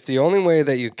the only way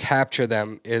that you capture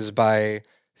them is by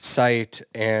sight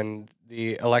and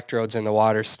the electrodes in the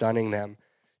water stunning them,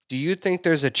 do you think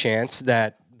there's a chance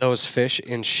that those fish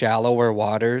in shallower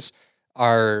waters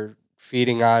are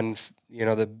feeding on,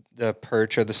 the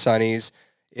perch or the sunnies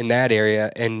in that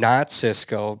area and not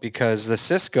Cisco, because the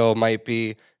Cisco might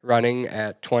be running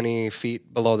at 20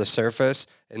 feet below the surface,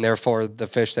 and therefore the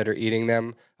fish that are eating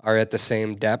them are at the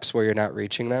same depths where you're not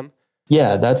reaching them?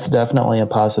 Yeah, that's definitely a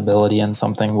possibility, and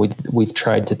something we've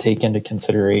tried to take into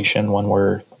consideration when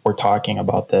we're talking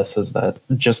about this, is that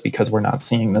just because we're not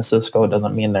seeing the Cisco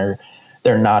doesn't mean they're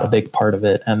not a big part of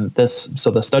it. And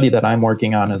so the study that I'm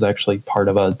working on is actually part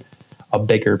of a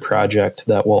bigger project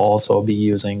that will also be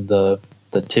using the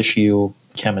tissue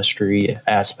chemistry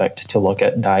aspect to look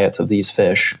at diets of these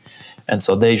fish. And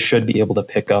so they should be able to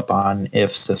pick up on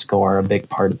if Cisco are a big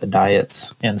part of the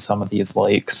diets in some of these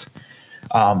lakes.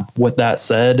 With that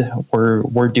said,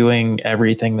 we're doing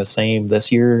everything the same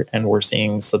this year, and we're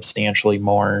seeing substantially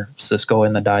more Cisco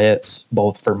in the diets,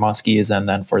 both for muskies and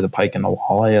then for the pike and the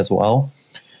walleye as well.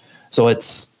 So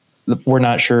we're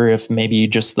not sure if maybe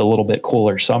just the little bit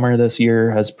cooler summer this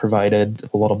year has provided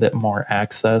a little bit more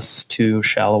access to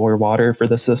shallower water for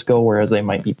the Cisco, whereas they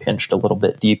might be pinched a little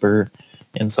bit deeper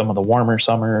in some of the warmer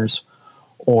summers,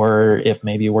 or if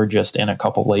maybe we're just in a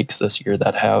couple lakes this year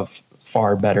that have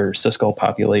far better Cisco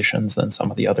populations than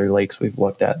some of the other lakes we've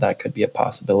looked at. That could be a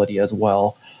possibility as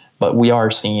well. But we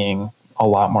are seeing a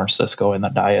lot more Cisco in the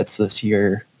diets this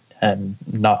year, and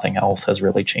nothing else has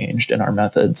really changed in our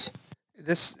methods.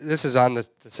 This is on the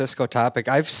Cisco topic.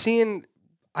 I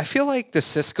feel like the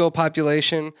Cisco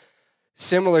population,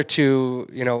 similar to,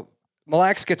 Mille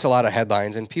Lacs gets a lot of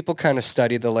headlines, and people kind of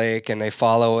study the lake and they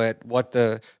follow it, what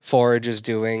the forage is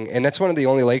doing. And that's one of the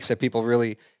only lakes that people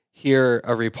really hear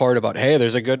a report about, hey,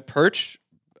 there's a good perch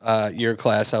year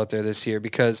class out there this year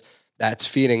because that's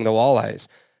feeding the walleyes.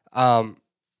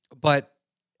 But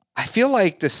I feel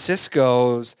like the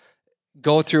Ciscos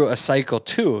go through a cycle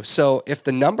too. So if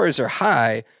the numbers are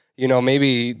high,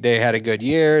 maybe they had a good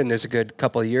year and there's a good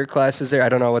couple of year classes there. I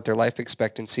don't know what their life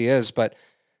expectancy is, but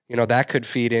that could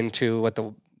feed into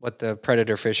what the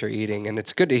predator fish are eating. And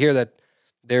it's good to hear that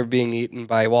they're being eaten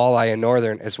by walleye and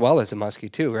northern as well as a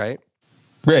muskie too, right?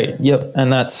 Right. Yep.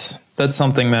 And that's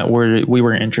something that we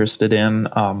were interested in,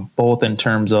 both in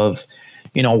terms of,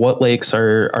 what lakes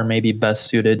are maybe best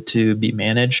suited to be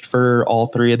managed for all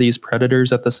three of these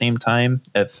predators at the same time.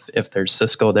 If there's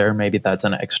Cisco there, maybe that's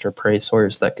an extra prey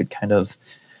source that could kind of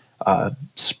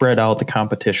spread out the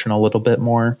competition a little bit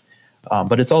more.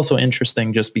 But it's also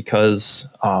interesting just because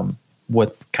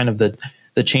with kind of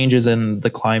the changes in the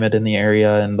climate in the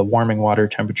area and the warming water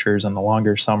temperatures and the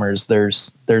longer summers,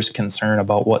 there's concern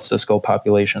about what Cisco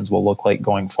populations will look like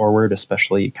going forward,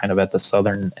 especially kind of at the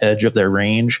southern edge of their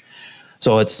range.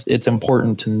 So it's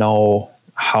important to know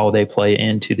how they play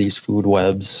into these food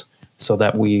webs so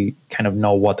that we kind of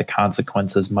know what the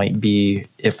consequences might be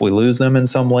if we lose them in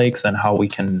some lakes and how we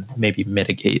can maybe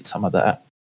mitigate some of that.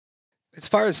 As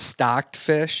far as stocked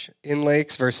fish in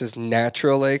lakes versus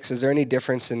natural lakes, is there any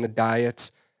difference in the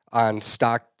diets on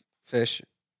stocked fish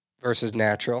versus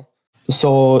natural?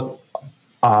 So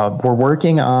we're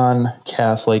working on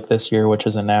Cass Lake this year, which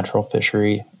is a natural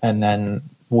fishery. And then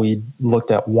we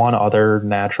looked at one other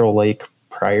natural lake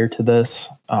prior to this.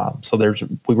 So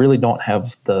we really don't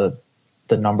have the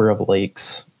number of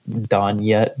lakes done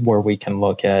yet where we can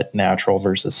look at natural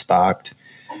versus stocked.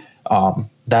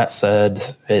 That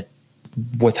said,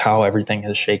 with how everything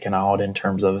has shaken out in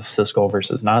terms of Cisco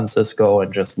versus non-Cisco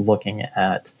and just looking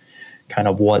at kind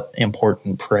of what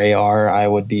important prey are, I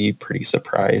would be pretty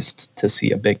surprised to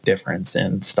see a big difference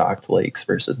in stocked lakes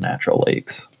versus natural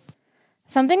lakes.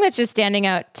 Something that's just standing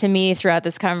out to me throughout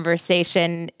this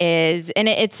conversation is, and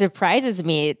it surprises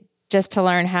me just to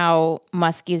learn how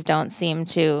muskies don't seem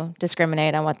to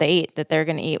discriminate on what they eat, that they're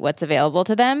going to eat what's available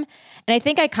to them. And I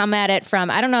think I come at it from,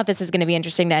 I don't know if this is going to be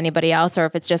interesting to anybody else or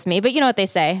if it's just me, but you know what they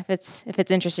say. If it's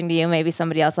interesting to you, maybe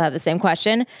somebody else will have the same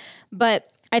question.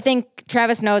 But I think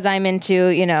Travis knows I'm into,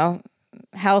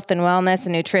 health and wellness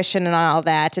and nutrition and all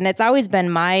that. And it's always been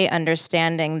my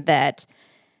understanding that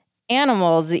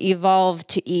animals evolve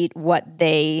to eat what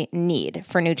they need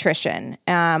for nutrition.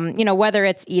 Whether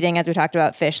it's eating, as we talked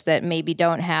about, fish that maybe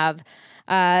don't have,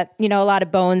 a lot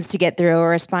of bones to get through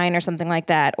or a spine or something like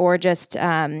that, or just,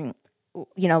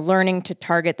 learning to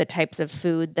target the types of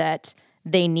food that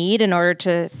they need in order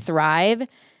to thrive.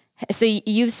 So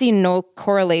you've seen no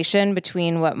correlation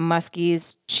between what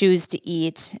muskies choose to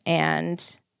eat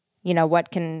and,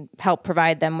 what can help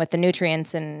provide them with the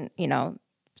nutrients and,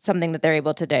 something that they're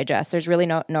able to digest. There's really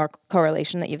no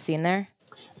correlation that you've seen there?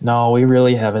 No, we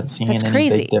really haven't seen any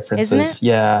crazy, big differences. Isn't it?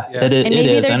 Yeah. And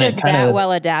maybe they're just that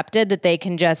well adapted that they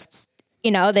can just,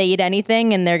 they eat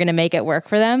anything and they're going to make it work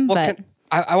for them. Well,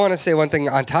 I want to say one thing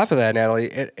on top of that, Natalie.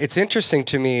 It's interesting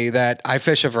to me that I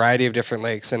fish a variety of different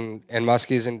lakes and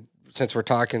muskies, and since we're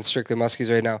talking strictly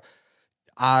muskies right now,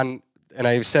 and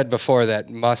I've said before that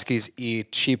muskies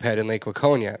eat sheephead in Lake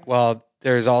Waconia. Well,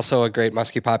 there's also a great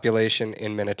muskie population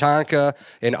in Minnetonka,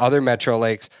 in other metro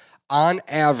lakes. On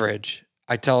average,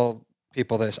 I tell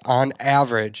people this, on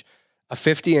average, a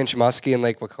 50-inch muskie in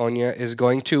Lake Waconia is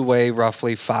going to weigh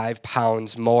roughly 5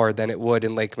 pounds more than it would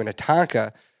in Lake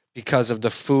Minnetonka because of the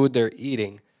food they're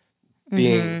eating.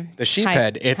 being the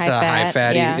sheephead. It's a high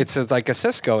fatty. Yeah. It's like a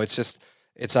Cisco.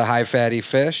 It's a high fatty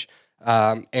fish,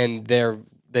 and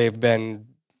they've been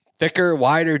thicker,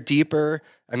 wider, deeper.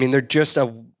 I mean, they're just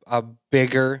a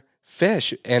bigger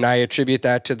fish, and I attribute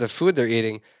that to the food they're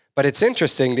eating. But it's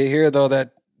interesting to hear, though,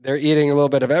 that they're eating a little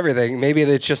bit of everything. Maybe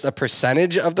it's just a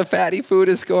percentage of the fatty food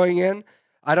is going in.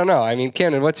 I don't know. I mean,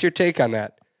 Camden, what's your take on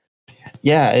that?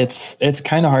 Yeah, it's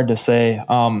kind of hard to say.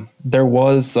 There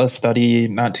was a study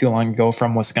not too long ago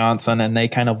from Wisconsin, and they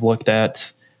kind of looked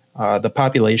at the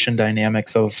population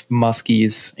dynamics of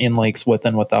muskies in lakes with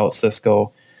and without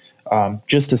Cisco,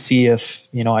 just to see if,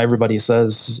 everybody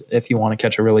says if you want to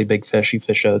catch a really big fish, you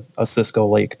fish a Cisco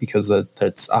lake because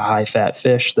that's a high fat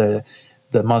fish. The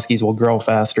muskies will grow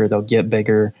faster, they'll get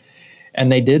bigger.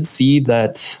 And they did see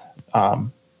that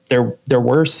there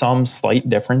were some slight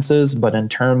differences, but in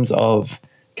terms of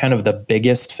kind of the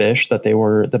biggest fish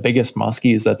the biggest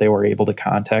muskies that they were able to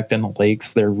contact in the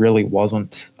lakes, there really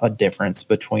wasn't a difference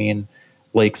between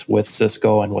lakes with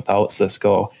Cisco and without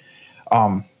Cisco.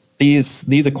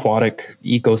 These aquatic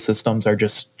ecosystems are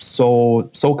just so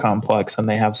complex, and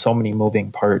they have so many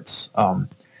moving parts.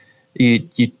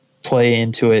 You play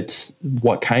into it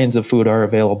what kinds of food are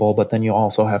available, but then you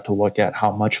also have to look at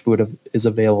how much food is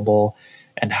available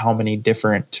and how many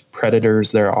different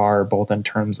predators there are, both in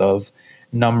terms of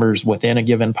numbers within a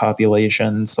given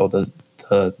population, so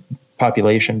the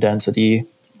population density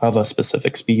of a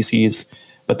specific species.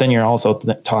 But then you're also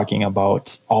talking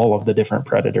about all of the different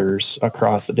predators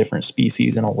across the different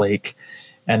species in a lake.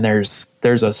 And there's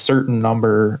a certain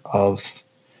number of,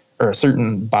 or a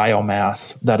certain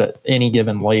biomass that any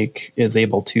given lake is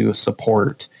able to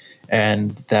support.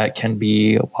 And that can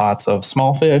be lots of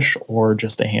small fish or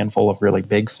just a handful of really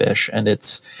big fish. And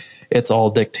it's all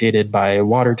dictated by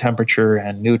water temperature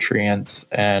and nutrients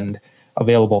and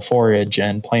available forage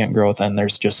and plant growth. And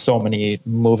there's just so many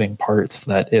moving parts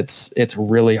that it's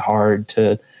really hard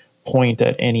to point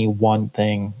at any one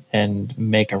thing and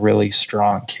make a really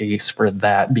strong case for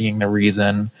that being the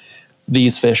reason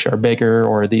these fish are bigger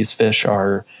or these fish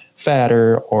are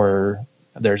fatter or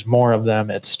there's more of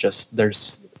them. It's just,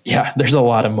 there's a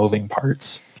lot of moving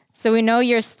parts. So we know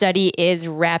your study is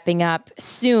wrapping up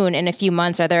soon in a few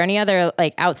months. Are there any other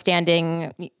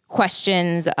outstanding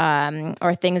questions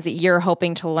or things that you're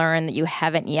hoping to learn that you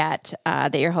haven't yet,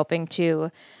 that you're hoping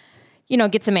to,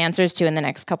 get some answers to in the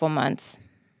next couple months?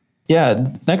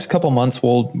 Yeah, next couple months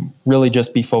we'll really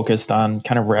just be focused on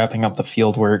kind of wrapping up the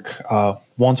field work.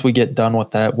 Once we get done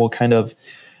with that, we'll kind of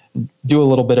do a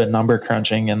little bit of number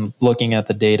crunching and looking at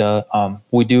the data.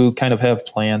 We do kind of have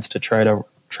plans to try to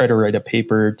write a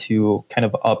paper to kind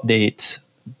of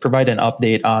provide an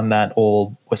update on that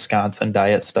old Wisconsin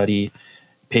diet study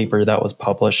paper that was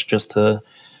published, just to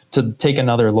take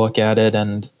another look at it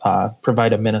and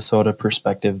provide a Minnesota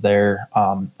perspective there.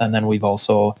 And then we've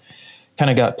also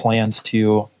kind of got plans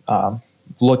to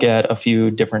look at a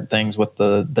few different things with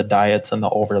the diets and the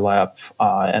overlap.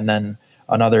 And then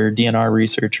another DNR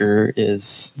researcher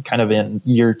is kind of in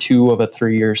year 2 of a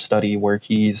 3-year study where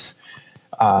he's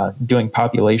doing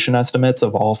population estimates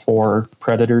of all 4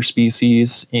 predator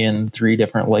species in 3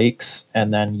 different lakes,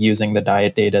 and then using the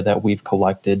diet data that we've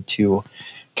collected to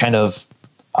kind of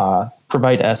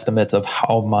provide estimates of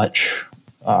how much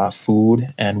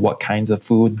food and what kinds of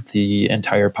food the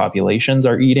entire populations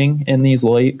are eating in these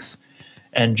lakes,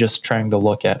 and just trying to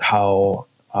look at how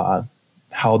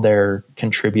they're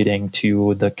contributing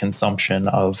to the consumption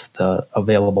of the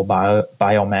available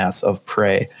biomass of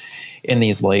prey in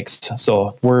these lakes.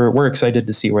 So we're excited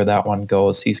to see where that one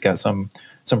goes. He's got some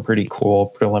pretty cool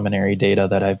preliminary data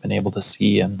that I've been able to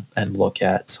see and look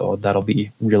at. So that'll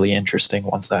be really interesting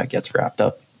once that gets wrapped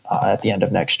up at the end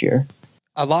of next year.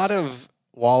 A lot of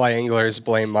walleye anglers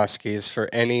blame muskies for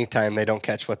any time they don't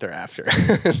catch what they're after.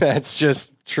 That's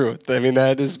just truth. I mean,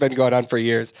 that has been going on for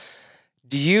years.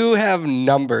 Do you have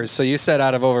numbers? So you said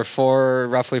out of over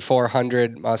roughly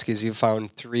 400 muskies, you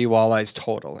found 3 walleyes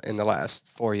total in the last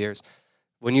 4 years.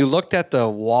 When you looked at the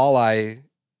walleye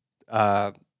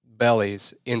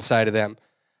bellies inside of them,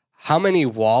 how many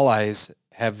walleyes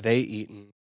have they eaten?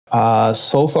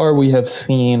 So far, we have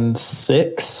seen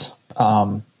 6.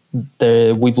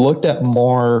 We've looked at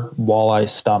more walleye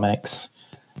stomachs.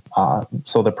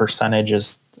 So the percentage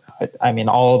is,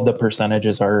 all of the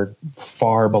percentages are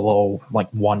far below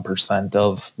 1%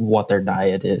 of what their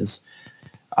diet is.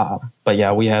 But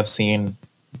yeah, we have seen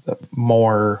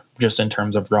more just in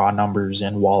terms of raw numbers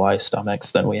in walleye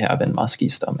stomachs than we have in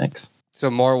muskie stomachs. So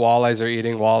more walleyes are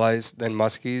eating walleyes than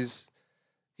muskies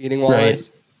eating walleyes?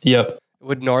 Right. Yep.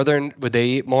 Would they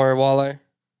eat more walleye?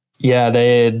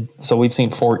 Yeah, so we've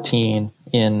seen 14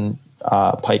 in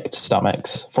piked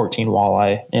stomachs, 14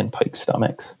 walleye in piked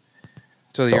stomachs.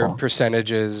 So your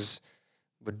percentages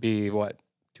would be what?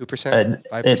 2%?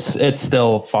 5%? It's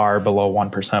still far below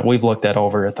 1%. We've looked at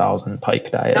over 1,000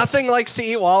 pike diets. Nothing likes to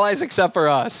eat walleyes except for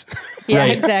us. Yeah,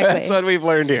 Right. exactly. That's what we've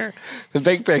learned here. The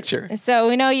big picture. So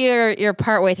we know you're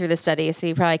partway through the study, so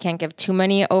you probably can't give too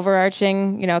many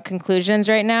overarching, conclusions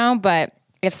right now. But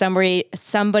if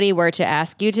somebody were to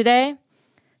ask you today,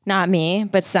 not me,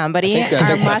 but somebody, I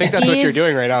think that's what you're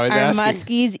doing right now. Is are asking.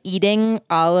 muskies eating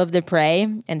all of the prey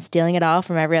and stealing it all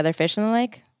from every other fish in the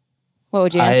lake? What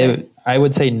would you answer? I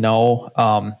would say no.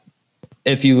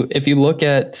 If you look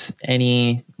at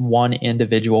any one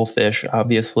individual fish,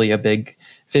 obviously a big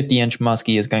 50-inch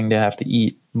muskie is going to have to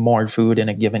eat more food in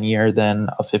a given year than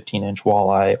a 15-inch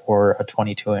walleye or a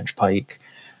 22-inch pike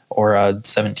or a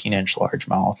 17-inch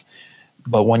largemouth.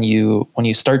 But when you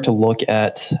start to look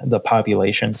at the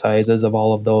population sizes of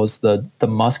all of those, the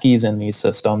muskies in these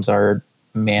systems are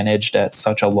managed at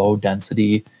such a low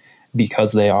density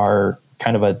because they are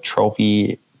kind of a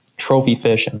trophy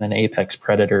fish and an apex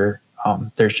predator.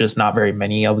 There's just not very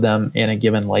many of them in a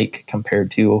given lake compared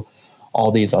to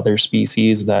all these other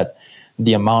species, that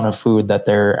the amount of food that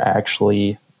they're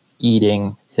actually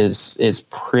eating is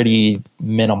pretty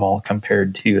minimal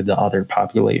compared to the other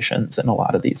populations in a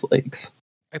lot of these lakes.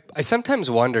 I sometimes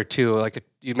wonder too, like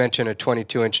you mentioned a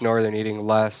 22-inch northern eating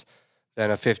less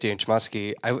than a 50-inch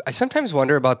muskie. I sometimes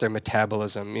wonder about their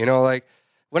metabolism. Like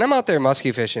when I'm out there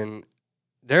muskie fishing,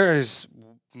 there's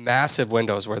massive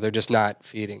windows where they're just not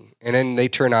feeding. And then they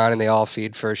turn on and they all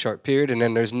feed for a short period, and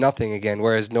then there's nothing again.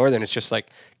 Whereas northern, it's just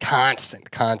like constant.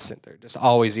 They're just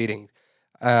always eating.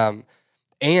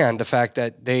 And the fact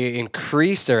that they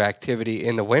increase their activity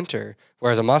in the winter,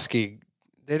 whereas a muskie,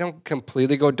 they don't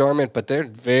completely go dormant, but they're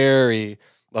very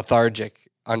lethargic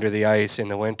under the ice in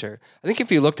the winter. I think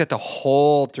if you looked at the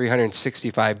whole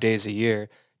 365 days a year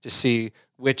to see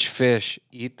which fish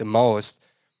eat the most,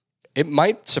 it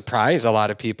might surprise a lot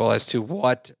of people as to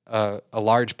what a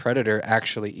large predator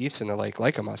actually eats in the lake,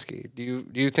 like a muskie. Do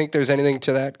you think there's anything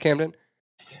to that, Camden?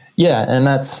 Yeah, and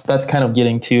that's kind of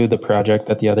getting to the project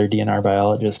that the other DNR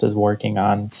biologist is working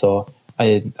on. So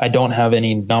I don't have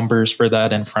any numbers for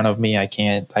that in front of me. I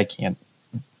can't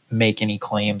make any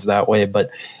claims that way, but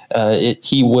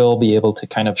he will be able to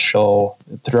kind of show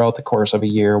throughout the course of a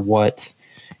year what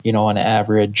an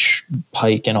average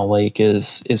pike in a lake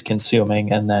is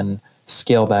consuming, and then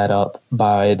scale that up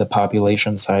by the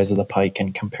population size of the pike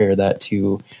and compare that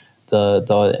to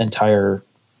the entire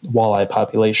walleye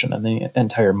population and the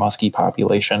entire muskie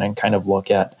population, and kind of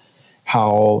look at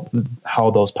how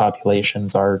those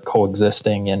populations are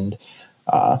coexisting and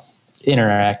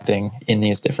interacting in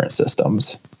these different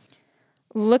systems.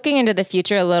 Looking into the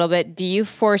future a little bit, do you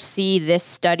foresee this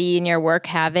study in your work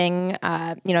having,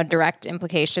 direct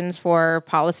implications for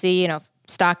policy,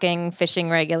 stocking, fishing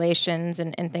regulations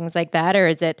and things like that? Or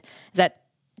is that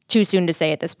too soon to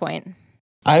say at this point?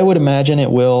 I would imagine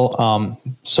it will.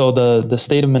 So the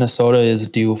state of Minnesota is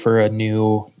due for a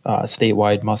new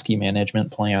statewide muskie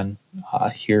management plan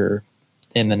here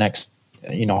in the next,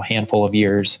 handful of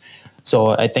years.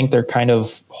 So I think they're kind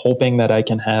of hoping that I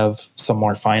can have some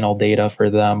more final data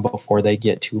for them before they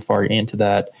get too far into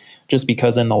that, just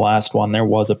because in the last one, there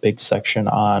was a big section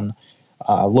on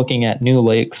looking at new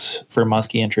lakes for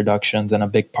muskie introductions. And a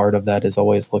big part of that is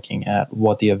always looking at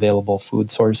what the available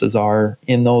food sources are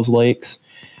in those lakes.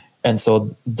 And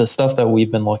so the stuff that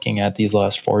we've been looking at these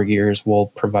last 4 years will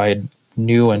provide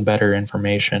new and better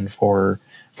information for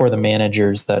the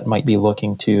managers that might be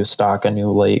looking to stock a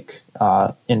new lake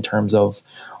in terms of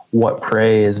what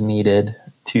prey is needed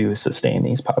to sustain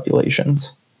these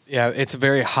populations. Yeah, it's a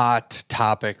very hot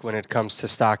topic when it comes to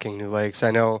stocking new lakes.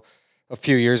 I know a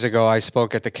few years ago I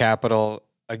spoke at the Capitol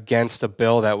against a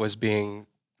bill that was being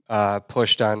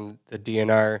pushed on the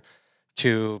DNR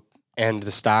to end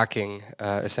the stocking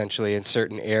essentially in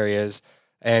certain areas.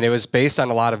 And it was based on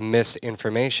a lot of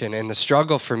misinformation. And the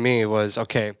struggle for me was,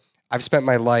 okay, I've spent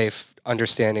my life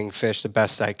understanding fish the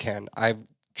best I can. I'm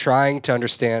trying to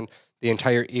understand the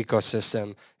entire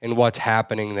ecosystem and what's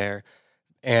happening there.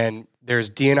 And there's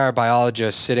DNR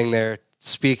biologists sitting there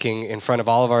speaking in front of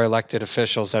all of our elected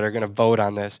officials that are going to vote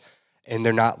on this, and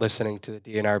they're not listening to the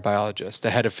DNR biologist.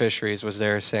 The head of fisheries was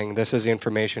there saying, this is the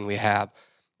information we have.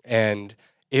 And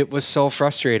it was so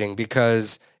frustrating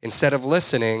because instead of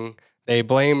listening, they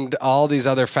blamed all these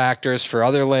other factors for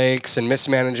other lakes and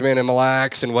mismanagement and Mille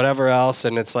Lacs and whatever else.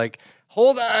 And it's like,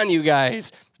 hold on, you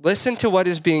guys. Listen to what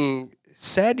is being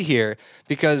said here,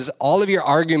 because all of your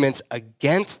arguments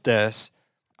against this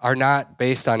are not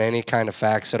based on any kind of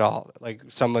facts at all. Like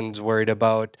someone's worried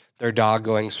about their dog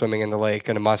going swimming in the lake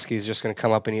and a muskie is just going to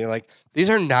come up and eat. Like these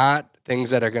are not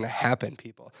things that are going to happen,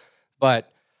 people.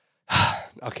 But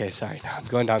okay, sorry. Now I'm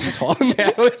going down this hole.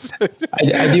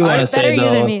 I do want to say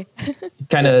though,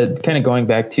 kind of going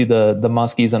back to the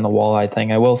muskies and the walleye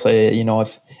thing. I will say, you know,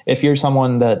 if you're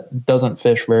someone that doesn't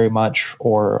fish very much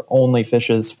or only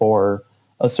fishes for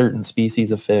a certain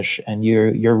species of fish and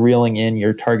you're reeling in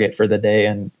your target for the day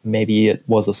and maybe it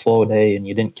was a slow day and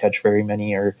you didn't catch very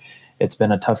many or it's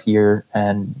been a tough year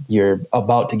and you're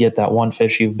about to get that one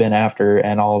fish you've been after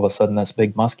and all of a sudden this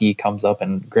big muskie comes up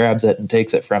and grabs it and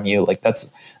takes it from you. Like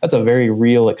that's a very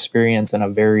real experience and a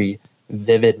very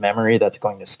vivid memory that's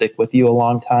going to stick with you a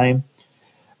long time.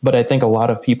 But I think a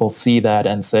lot of people see that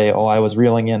and say, oh, I was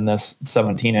reeling in this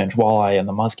 17-inch walleye and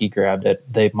the muskie grabbed it.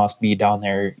 They must be down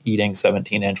there eating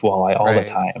 17-inch walleye all the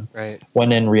time. Right.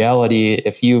 When in reality,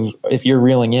 if you're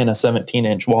reeling in a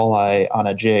 17-inch walleye on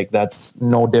a jig, that's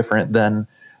no different than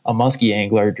a muskie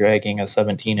angler dragging a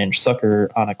 17-inch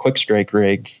sucker on a quick strike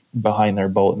rig behind their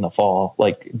boat in the fall.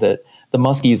 Like the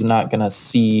muskie is not going to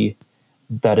see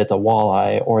that it's a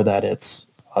walleye or that it's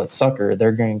a sucker.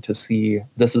 They're going to see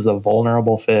this is a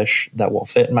vulnerable fish that will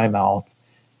fit in my mouth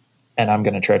and I'm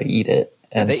going to try to eat it.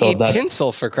 And they so eat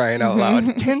tinsel for crying out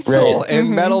loud. Tinsel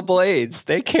and metal blades.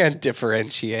 They can't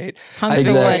differentiate. I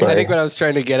think what I was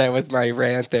trying to get at with my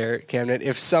rant there, Camden,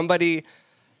 if somebody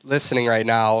listening right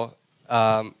now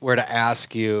were to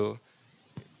ask you,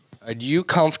 are you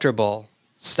comfortable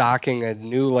stocking a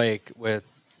new lake with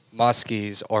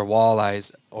muskies or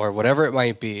walleyes or whatever it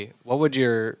might be, what would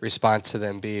your response to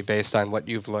them be based on what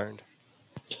you've learned?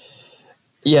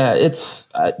 Yeah,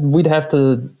 we'd have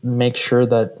to make sure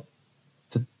that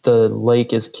the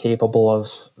lake is capable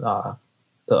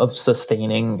of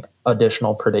sustaining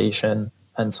additional predation.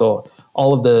 And so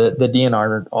all of the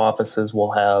DNR offices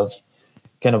will have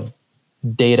kind of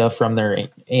data from their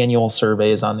annual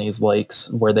surveys on these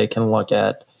lakes where they can look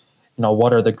at, you know,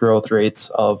 what are the growth rates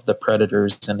of the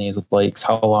predators in these lakes?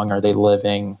 How long are they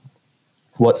living?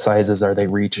 What sizes are they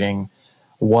reaching?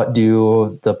 What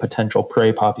do the potential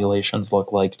prey populations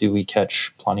look like? Do we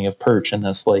catch plenty of perch in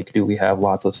this lake? Do we have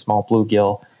lots of small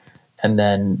bluegill? And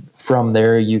then from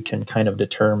there, you can kind of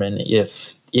determine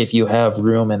if you have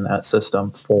room in that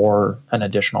system for an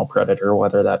additional predator,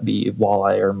 whether that be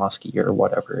walleye or muskie or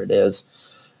whatever it is.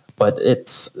 But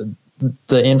it's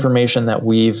the information that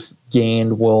we've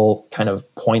gained will kind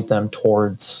of point them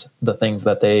towards the things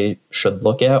that they should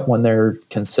look at when they're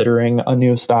considering a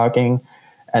new stocking.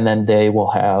 And then they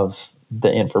will have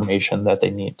the information that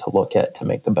they need to look at to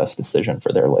make the best decision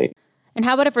for their lake. And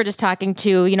how about if we're just talking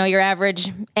to, you know, your average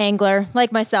angler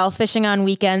like myself, fishing on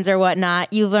weekends or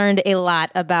whatnot? You learned a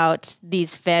lot about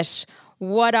these fish.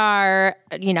 What are,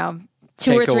 you know,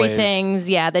 two or three things,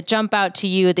 that jump out to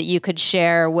you that you could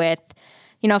share with,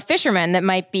 you know, fishermen that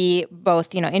might be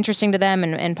both, you know, interesting to them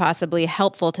and possibly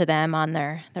helpful to them on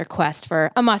their quest for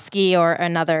a muskie or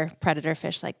another predator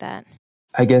fish like that?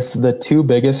 I guess the two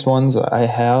biggest ones I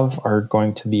have are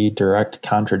going to be direct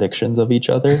contradictions of each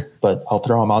other, but I'll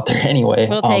throw them out there anyway.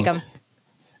 We'll take them.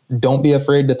 Don't be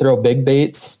afraid to throw big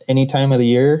baits any time of the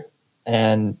year,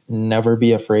 and never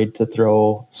be afraid to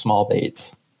throw small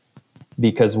baits,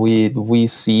 because we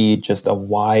see just a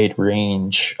wide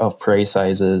range of prey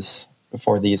sizes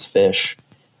for these fish.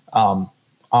 On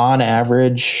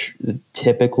average,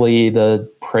 typically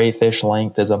the prey fish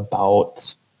length is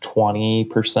about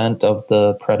 20% of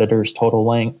the predator's total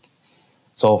length.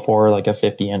 So for like a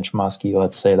 50-inch muskie,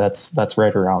 let's say that's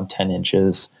right around 10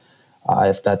 inches.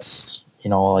 If that's, you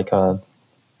know, like a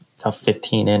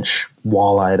 15-inch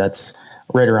walleye, that's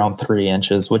right around 3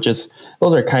 inches, which is,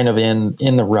 those are kind of in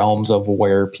the realms of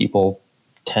where people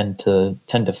tend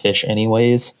to fish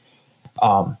anyways.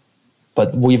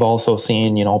 But we've also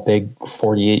seen, you know, big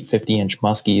 48, 50-inch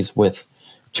muskies with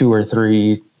 2 or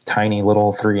 3 tiny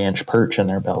little 3-inch perch in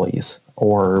their bellies.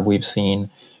 Or we've seen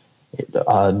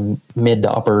mid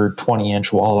to upper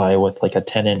 20-inch walleye with like a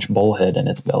 10-inch bullhead in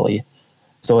its belly.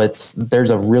 So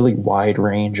there's a really wide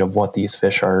range of what these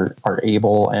fish are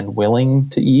able and willing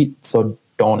to eat. So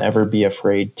don't ever be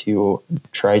afraid to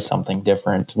try something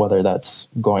different, whether that's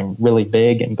going really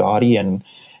big and gaudy and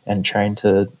trying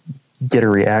to get a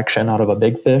reaction out of a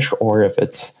big fish, or if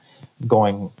it's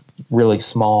going really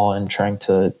small and trying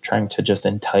to just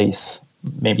entice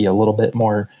maybe a little bit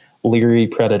more leery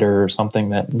predator or something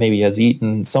that maybe has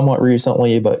eaten somewhat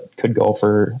recently but could go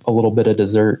for a little bit of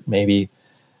dessert maybe.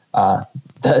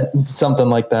 something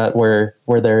like that where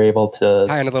they're able to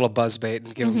tie in a little buzz bait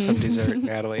and give them some dessert,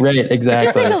 Natalie. Right, exactly.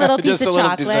 Just like a little piece of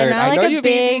chocolate, dessert. not like a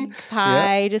big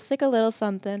pie, just like a little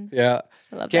something. Yeah.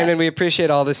 Camden, we appreciate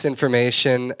all this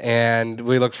information, and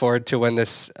we look forward to when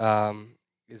this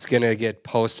is going to get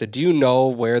posted. Do you know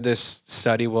where this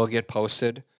study will get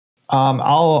posted?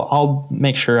 I'll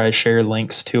make sure I share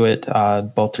links to it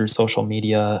both through social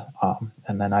media,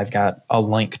 and then I've got a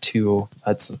link to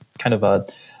it's kind of a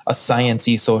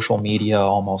science-y social media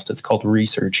almost. It's called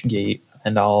ResearchGate,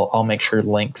 and I'll make sure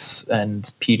links and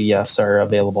PDFs are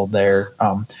available there.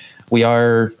 We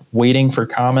are waiting for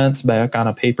comments back on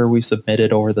a paper we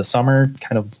submitted over the summer,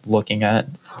 kind of looking at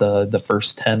the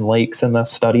first 10 lakes in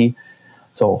this study.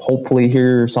 So hopefully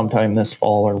here sometime this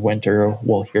fall or winter,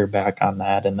 we'll hear back on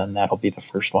that, and then that'll be the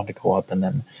first one to go up. And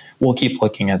then we'll keep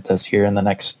looking at this here in the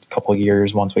next couple of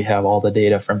years once we have all the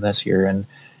data from this year. And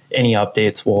any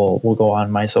updates will go on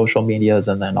my social medias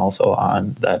and then also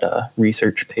on that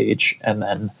research page. And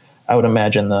then I would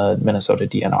imagine the Minnesota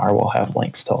DNR will have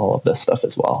links to all of this stuff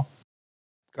as well.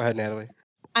 Go ahead, Natalie.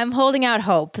 I'm holding out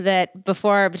hope that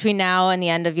between now and the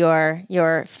end of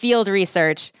your field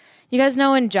research, you guys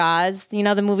know in Jaws, you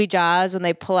know the movie Jaws, when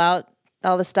they pull out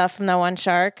all the stuff from that one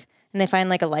shark and they find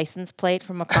like a license plate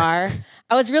from a car?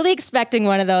 I was really expecting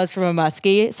one of those from a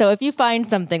muskie. So if you find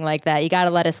something like that, you got to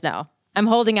let us know. I'm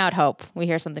holding out hope we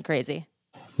hear something crazy.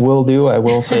 Will do. I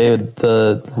will say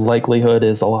the likelihood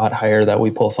is a lot higher that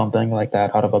we pull something like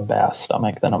that out of a bass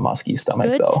stomach than a muskie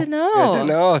stomach, Good though. to know. Good to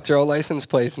know. Throw license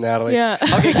plates, Natalie. Yeah.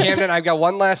 Okay, Camden, I've got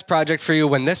one last project for you.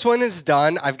 When this one is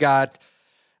done,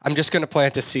 I'm just going to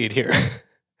plant a seed here.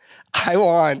 I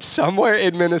want somewhere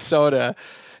in Minnesota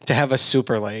to have a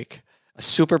super lake, a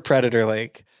super predator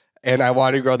lake. And I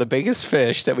want to grow the biggest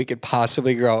fish that we could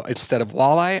possibly grow. Instead of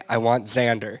walleye, I want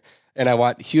zander. And I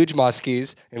want huge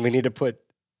muskies. And we need to put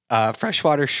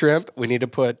freshwater shrimp. We need to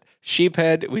put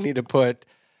sheephead. We need to put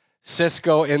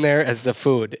Cisco in there as the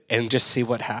food and just see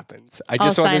what happens. I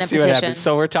just want to see what happens.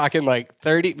 So we're talking like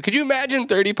 30. Could you imagine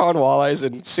 30-pound walleyes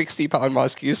and 60-pound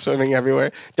muskies swimming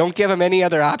everywhere? Don't give them any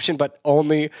other option, but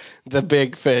only the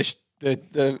big fish,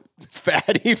 the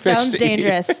fatty fish. Sounds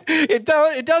dangerous. It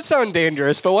does sound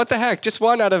dangerous, but what the heck? Just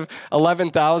one out of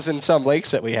 11,000 some lakes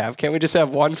that we have. Can't we just have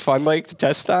one fun lake to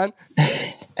test on?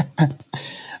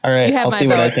 All right, I'll see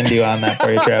what I can do on that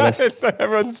for you, Travis.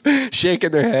 Everyone's shaking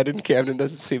their head, and Camden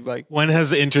doesn't seem like. When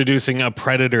has introducing a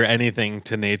predator anything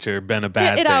to nature been a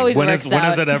bad thing? Always when works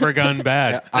has it ever gone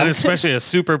bad? And especially a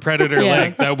super predator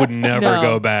lake, that would never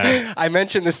go bad. I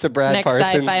mentioned this to Brad Next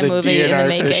Parsons, sci-fi the movie in the DNR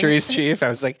making. fisheries chief. I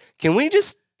was like, can we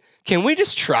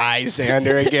just try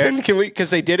zander again? Can we? Because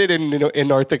they did it in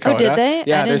North Dakota. Oh, did they?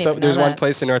 Yeah, I didn't even there's know one that.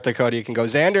 place in North Dakota you can go.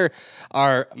 Zander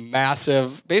are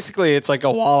massive. Basically, it's like a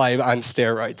walleye on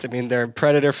steroids. I mean, they're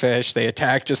predator fish. They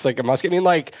attack just like a muskie. I mean,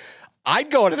 like,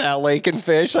 I'd go to that lake and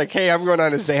fish. Like, hey, I'm going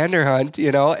on a zander hunt,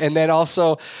 And then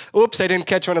also, oops, I didn't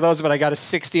catch one of those, but I got a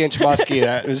 60-inch muskie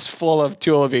that was full of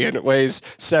tulavi and it weighs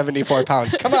 74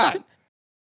 pounds. Come on.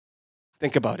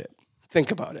 Think about it.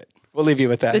 We'll leave you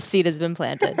with that. The seed has been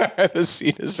planted. The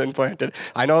seed has been planted.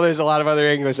 I know there's a lot of other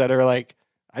anglers that are like,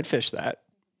 I'd fish that.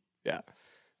 Yeah.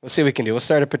 We'll see what we can do. We'll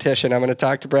start a petition. I'm going to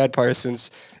talk to Brad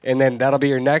Parsons, and then that'll be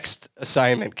your next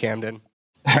assignment, Camden.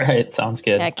 All right, sounds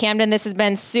good. Yeah, Camden, this has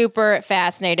been super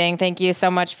fascinating. Thank you so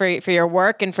much for your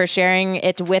work and for sharing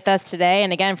it with us today.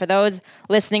 And again, for those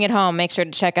listening at home, make sure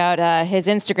to check out his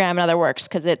Instagram and other works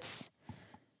because it's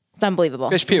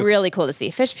unbelievable. Fish puke. Really cool to see.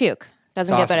 Fish puke.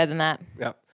 Doesn't get awesome. better than that.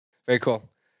 Yep. Very cool.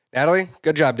 Natalie,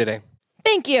 good job today.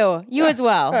 Thank you. You as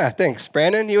well. Thanks.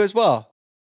 Brandon, you as well.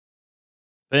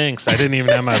 Thanks. I didn't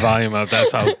even have my volume up.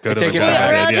 That's how good of a Take it job back.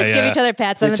 I We'll all did. just give each other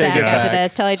pats on the take back it after back.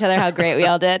 this. Tell each other how great we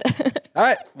all did. All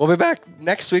right. We'll be back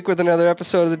next week with another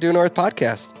episode of the Due North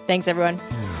podcast. Thanks, everyone.